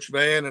Coach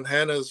Van and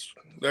Hannah's,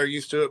 they're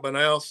used to it by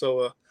now.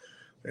 So,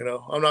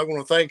 I'm not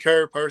going to thank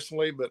her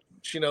personally, but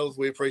she knows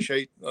we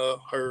appreciate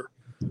her,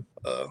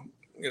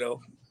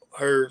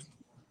 her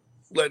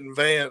letting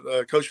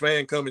Coach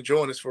Van come and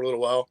join us for a little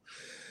while.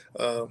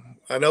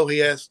 I know he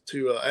has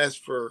to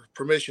ask for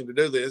permission to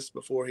do this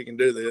before he can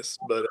do this,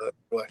 but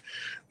anyway.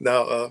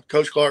 Now,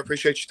 Coach Clark,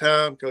 appreciate your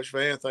time. Coach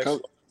Van, thanks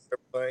for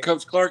everything.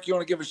 Coach Clark, you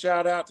want to give a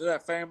shout out to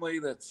that family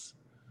that's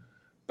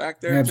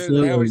back there Absolutely.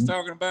 too that Howie's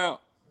talking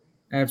about?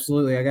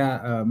 Absolutely. I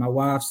got my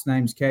wife's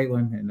name's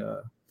Caitlin, and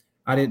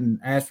I didn't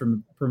ask for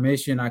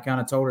permission. I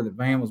kind of told her that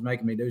Van was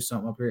making me do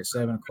something up here at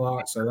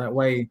 7:00. So that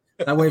way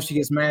if she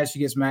gets mad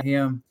at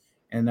him.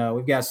 And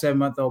we've got a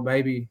 7-month-old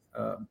baby,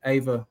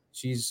 Ava.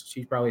 She's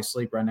probably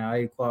asleep right now.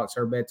 8:00's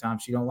her bedtime.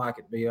 She don't like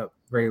it to be up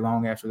very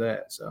long after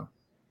that. So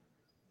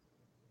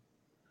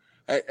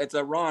It's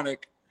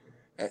ironic.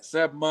 At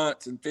 7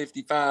 months and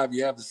 55,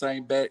 you have the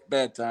same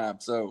bedtime.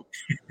 So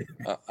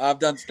I've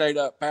done stayed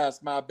up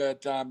past my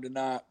bedtime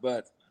tonight.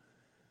 But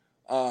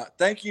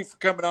thank you for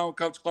coming on,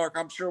 Coach Clark.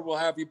 I'm sure we'll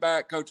have you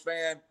back, Coach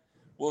Van.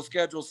 We'll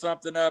schedule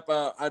something up.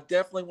 I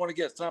definitely want to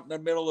get something in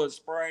the middle of the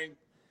spring.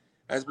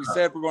 As we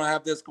said, we're going to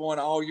have this going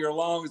all year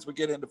long as we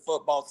get into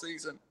football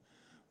season.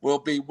 We'll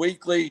be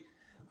weekly.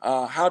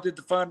 How did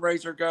the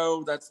fundraiser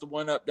go? That's the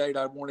one update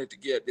I wanted to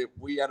get.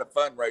 We had a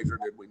fundraiser,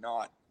 did we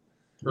not?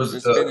 Was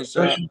it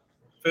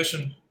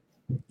fishing?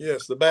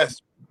 Yes, the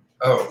best.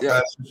 Oh,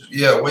 yeah.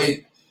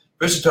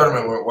 Fishing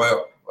tournament went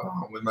well.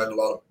 We made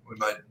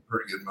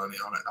pretty good money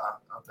on it.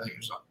 I think it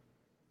was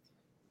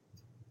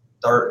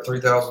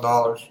like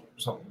 $3,000,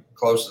 something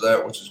close to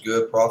that, which is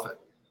good profit.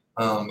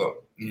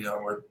 But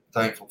we're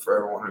thankful for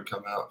everyone who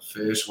come out and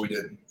fish. We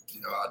didn't,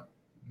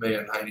 me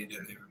and Haney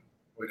didn't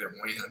win.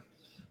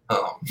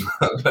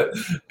 But me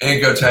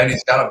and Coach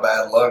Haney's got a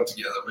bad luck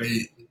together.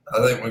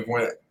 I think we've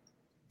went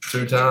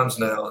 2 times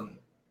now, and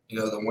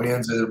the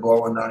wind's either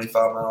blowing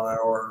 95 mile an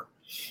hour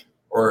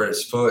or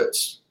his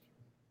foot's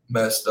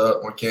messed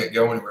up. We can't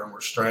go anywhere and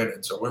we're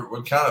stranded. So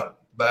we're kind of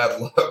bad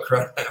luck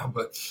right now.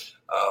 But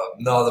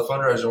no, the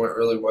fundraiser went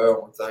really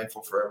well. We're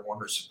thankful for everyone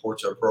who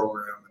supports our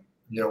program.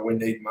 And, we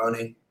need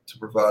money to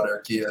provide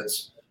our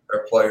kids,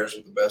 our players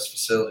with the best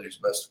facilities,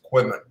 best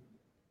equipment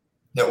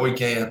that we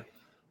can.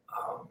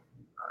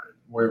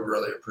 We're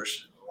really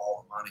appreciative of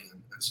all the money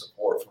and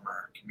support from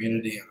our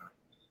community and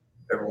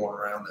everyone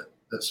around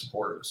that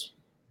supported us.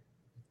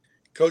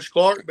 Coach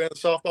Clark, being a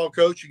softball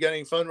coach, you got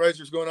any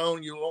fundraisers going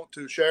on you want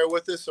to share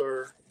with us,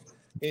 or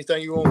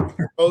anything you want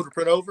to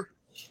print over?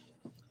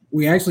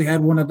 We actually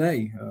had one a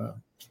day.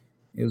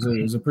 It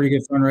was a pretty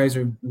good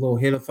fundraiser, a little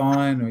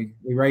hit-a-thon.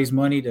 We raised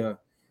money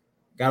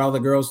got all the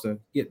girls to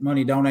get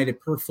money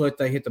donated per foot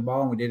they hit the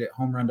ball, and we did it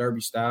home run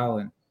derby style,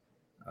 and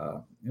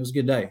it was a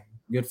good day,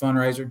 good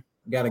fundraiser.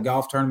 We got a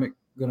golf tournament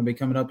going to be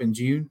coming up in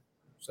June,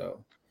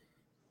 so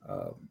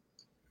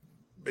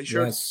be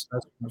sure that's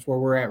where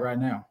we're at right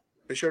now.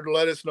 Be sure to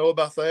let us know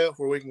about that,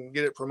 where we can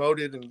get it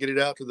promoted and get it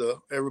out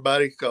to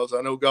everybody, because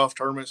I know golf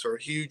tournaments are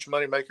huge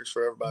money makers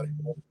for everybody.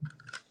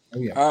 Oh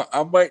yeah,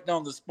 I'm waiting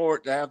on the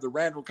sport to have the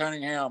Randall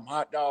Cunningham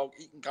hot dog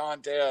eating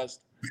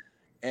contest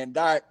and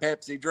Diet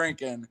Pepsi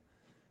drinking.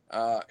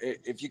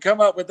 If you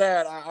come up with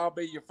that, I'll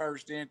be your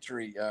first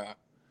entry.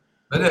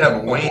 They did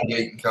have a wing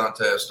eating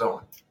contest,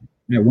 don't they?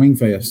 Yeah, Wing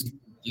Fest.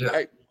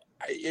 Yeah.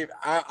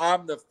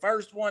 I'm the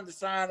first one to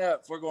sign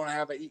up if we're going to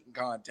have an eating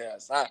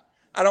contest. I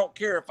don't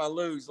care if I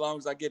lose as long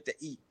as I get to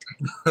eat.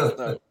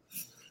 So,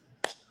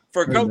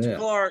 for Coach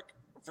Clark,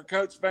 for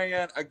Coach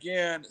Van,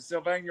 again,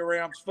 Sylvania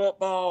Rams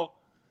football,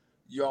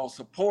 you all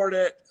support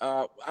it.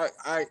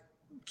 I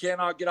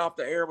cannot get off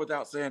the air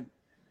without saying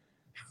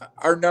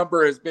our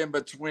number has been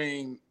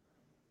between,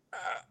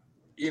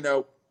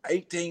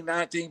 18,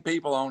 19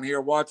 people on here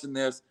watching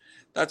this.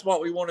 That's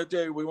what we want to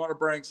do. We want to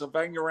bring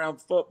Sylvania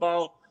Rams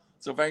football,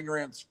 Sylvania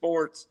Rams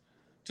sports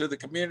to the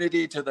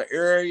community, to the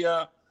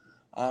area,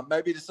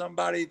 maybe to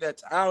somebody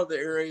that's out of the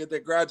area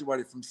that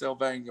graduated from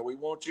Sylvania. We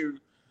want you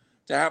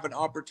to have an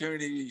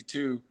opportunity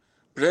to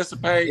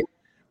participate.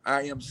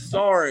 I am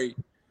sorry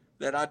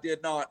that I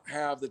did not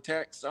have the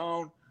text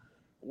on.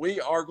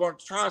 We are going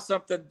to try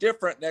something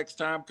different next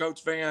time,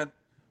 Coach Van.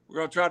 We're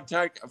going to try to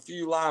take a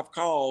few live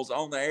calls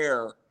on the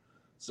air.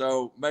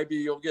 So maybe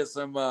you'll get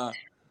some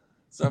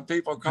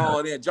people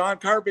calling in. John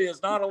Kirby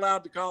is not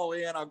allowed to call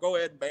in. I'll go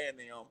ahead and ban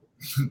him.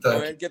 Go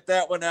ahead and get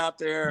that one out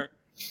there.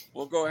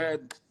 We'll go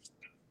ahead and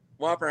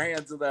wipe our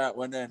hands of that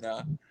one. And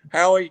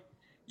Howie,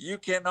 you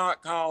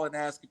cannot call and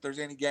ask if there's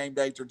any game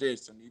day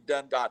tradition. You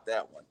done got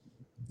that one.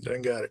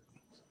 Done got it.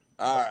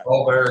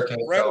 All right.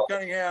 Randall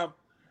Cunningham,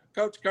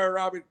 Coach Kerr,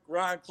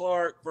 Ryan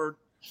Clark, for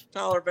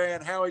Tyler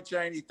Van, Howie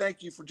Cheney,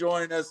 thank you for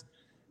joining us.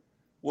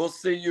 We'll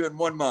see you in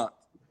 1 month.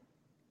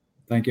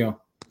 Thank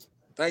y'all.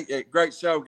 Thank you. Great show,